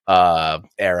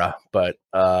era. But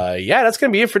that's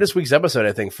gonna be it for this week's episode,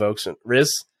 I think, folks.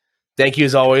 Riz, thank you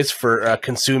as always for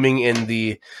consuming in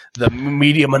the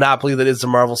media monopoly that is the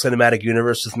Marvel Cinematic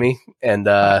Universe with me, and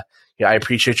I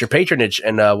appreciate your patronage.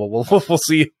 And we'll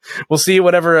see you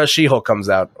whenever She-Hulk comes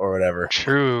out or whatever.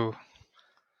 True.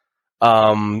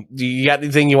 Do you got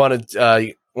anything you want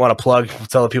to plug?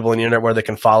 Tell the people on the internet where they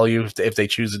can follow you if they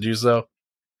choose to do so.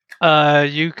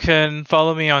 You can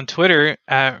follow me on Twitter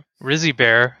at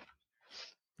RizzyBear.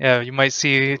 Yeah, you might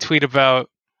see a tweet about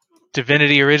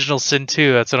Divinity Original Sin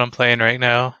 2. That's what I'm playing right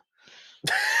now.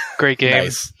 Great game.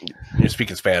 Nice. You're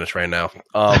speaking Spanish right now.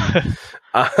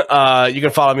 You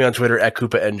can follow me on Twitter at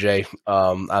KoopaNJ.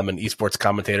 I'm an esports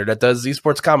commentator that does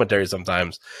esports commentary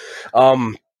sometimes.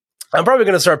 I'm probably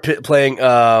going to start playing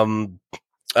the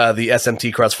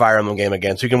SMT Cross Fire Emblem game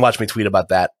again, so you can watch me tweet about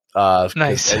that.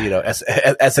 Nice.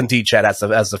 SMT chat has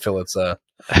to fill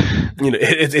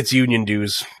its union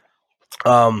dues.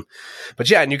 But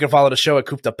yeah, and you can follow the show at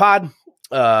Cooped Up Pod.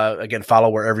 Again, follow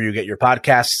wherever you get your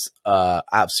podcasts.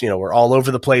 Apps, we're all over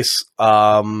the place.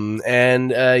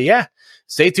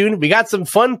 Stay tuned. We got some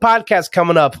fun podcasts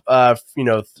coming up,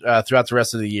 throughout the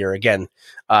rest of the year. Again,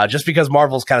 just because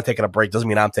Marvel's kind of taking a break doesn't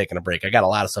mean I'm taking a break. I got a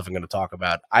lot of stuff I'm going to talk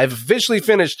about. I've officially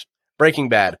finished Breaking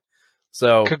Bad.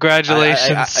 So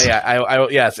congratulations.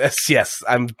 Yes.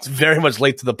 I'm very much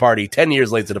late to the party, 10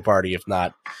 years late to the party, if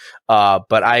not.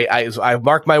 But I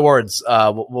mark my words.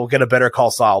 We'll get a Better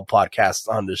Call Saul podcast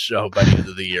on this show by the end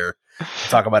of the year.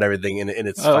 Talk about everything in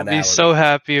its finality. I'll be so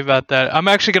happy about that. I'm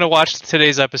actually going to watch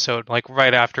today's episode,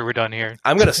 right after we're done here.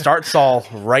 I'm going to start Saul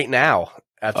right now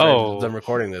after I'm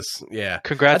recording this. Yeah.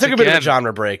 Congrats. I took a bit of a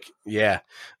genre break. Yeah.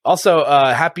 Also,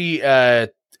 happy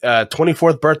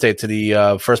 24th birthday to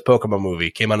the first Pokemon movie.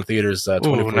 Came out in theaters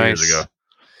 24 years ago.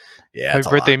 Yeah. Happy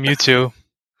birthday, Mewtwo.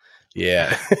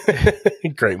 Yeah.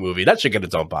 Great movie. That should get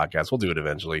its own podcast. We'll do it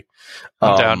eventually.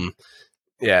 I'm down.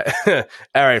 Yeah.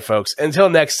 All right, folks. Until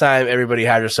next time, everybody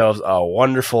have yourselves a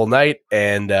wonderful night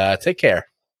and take care.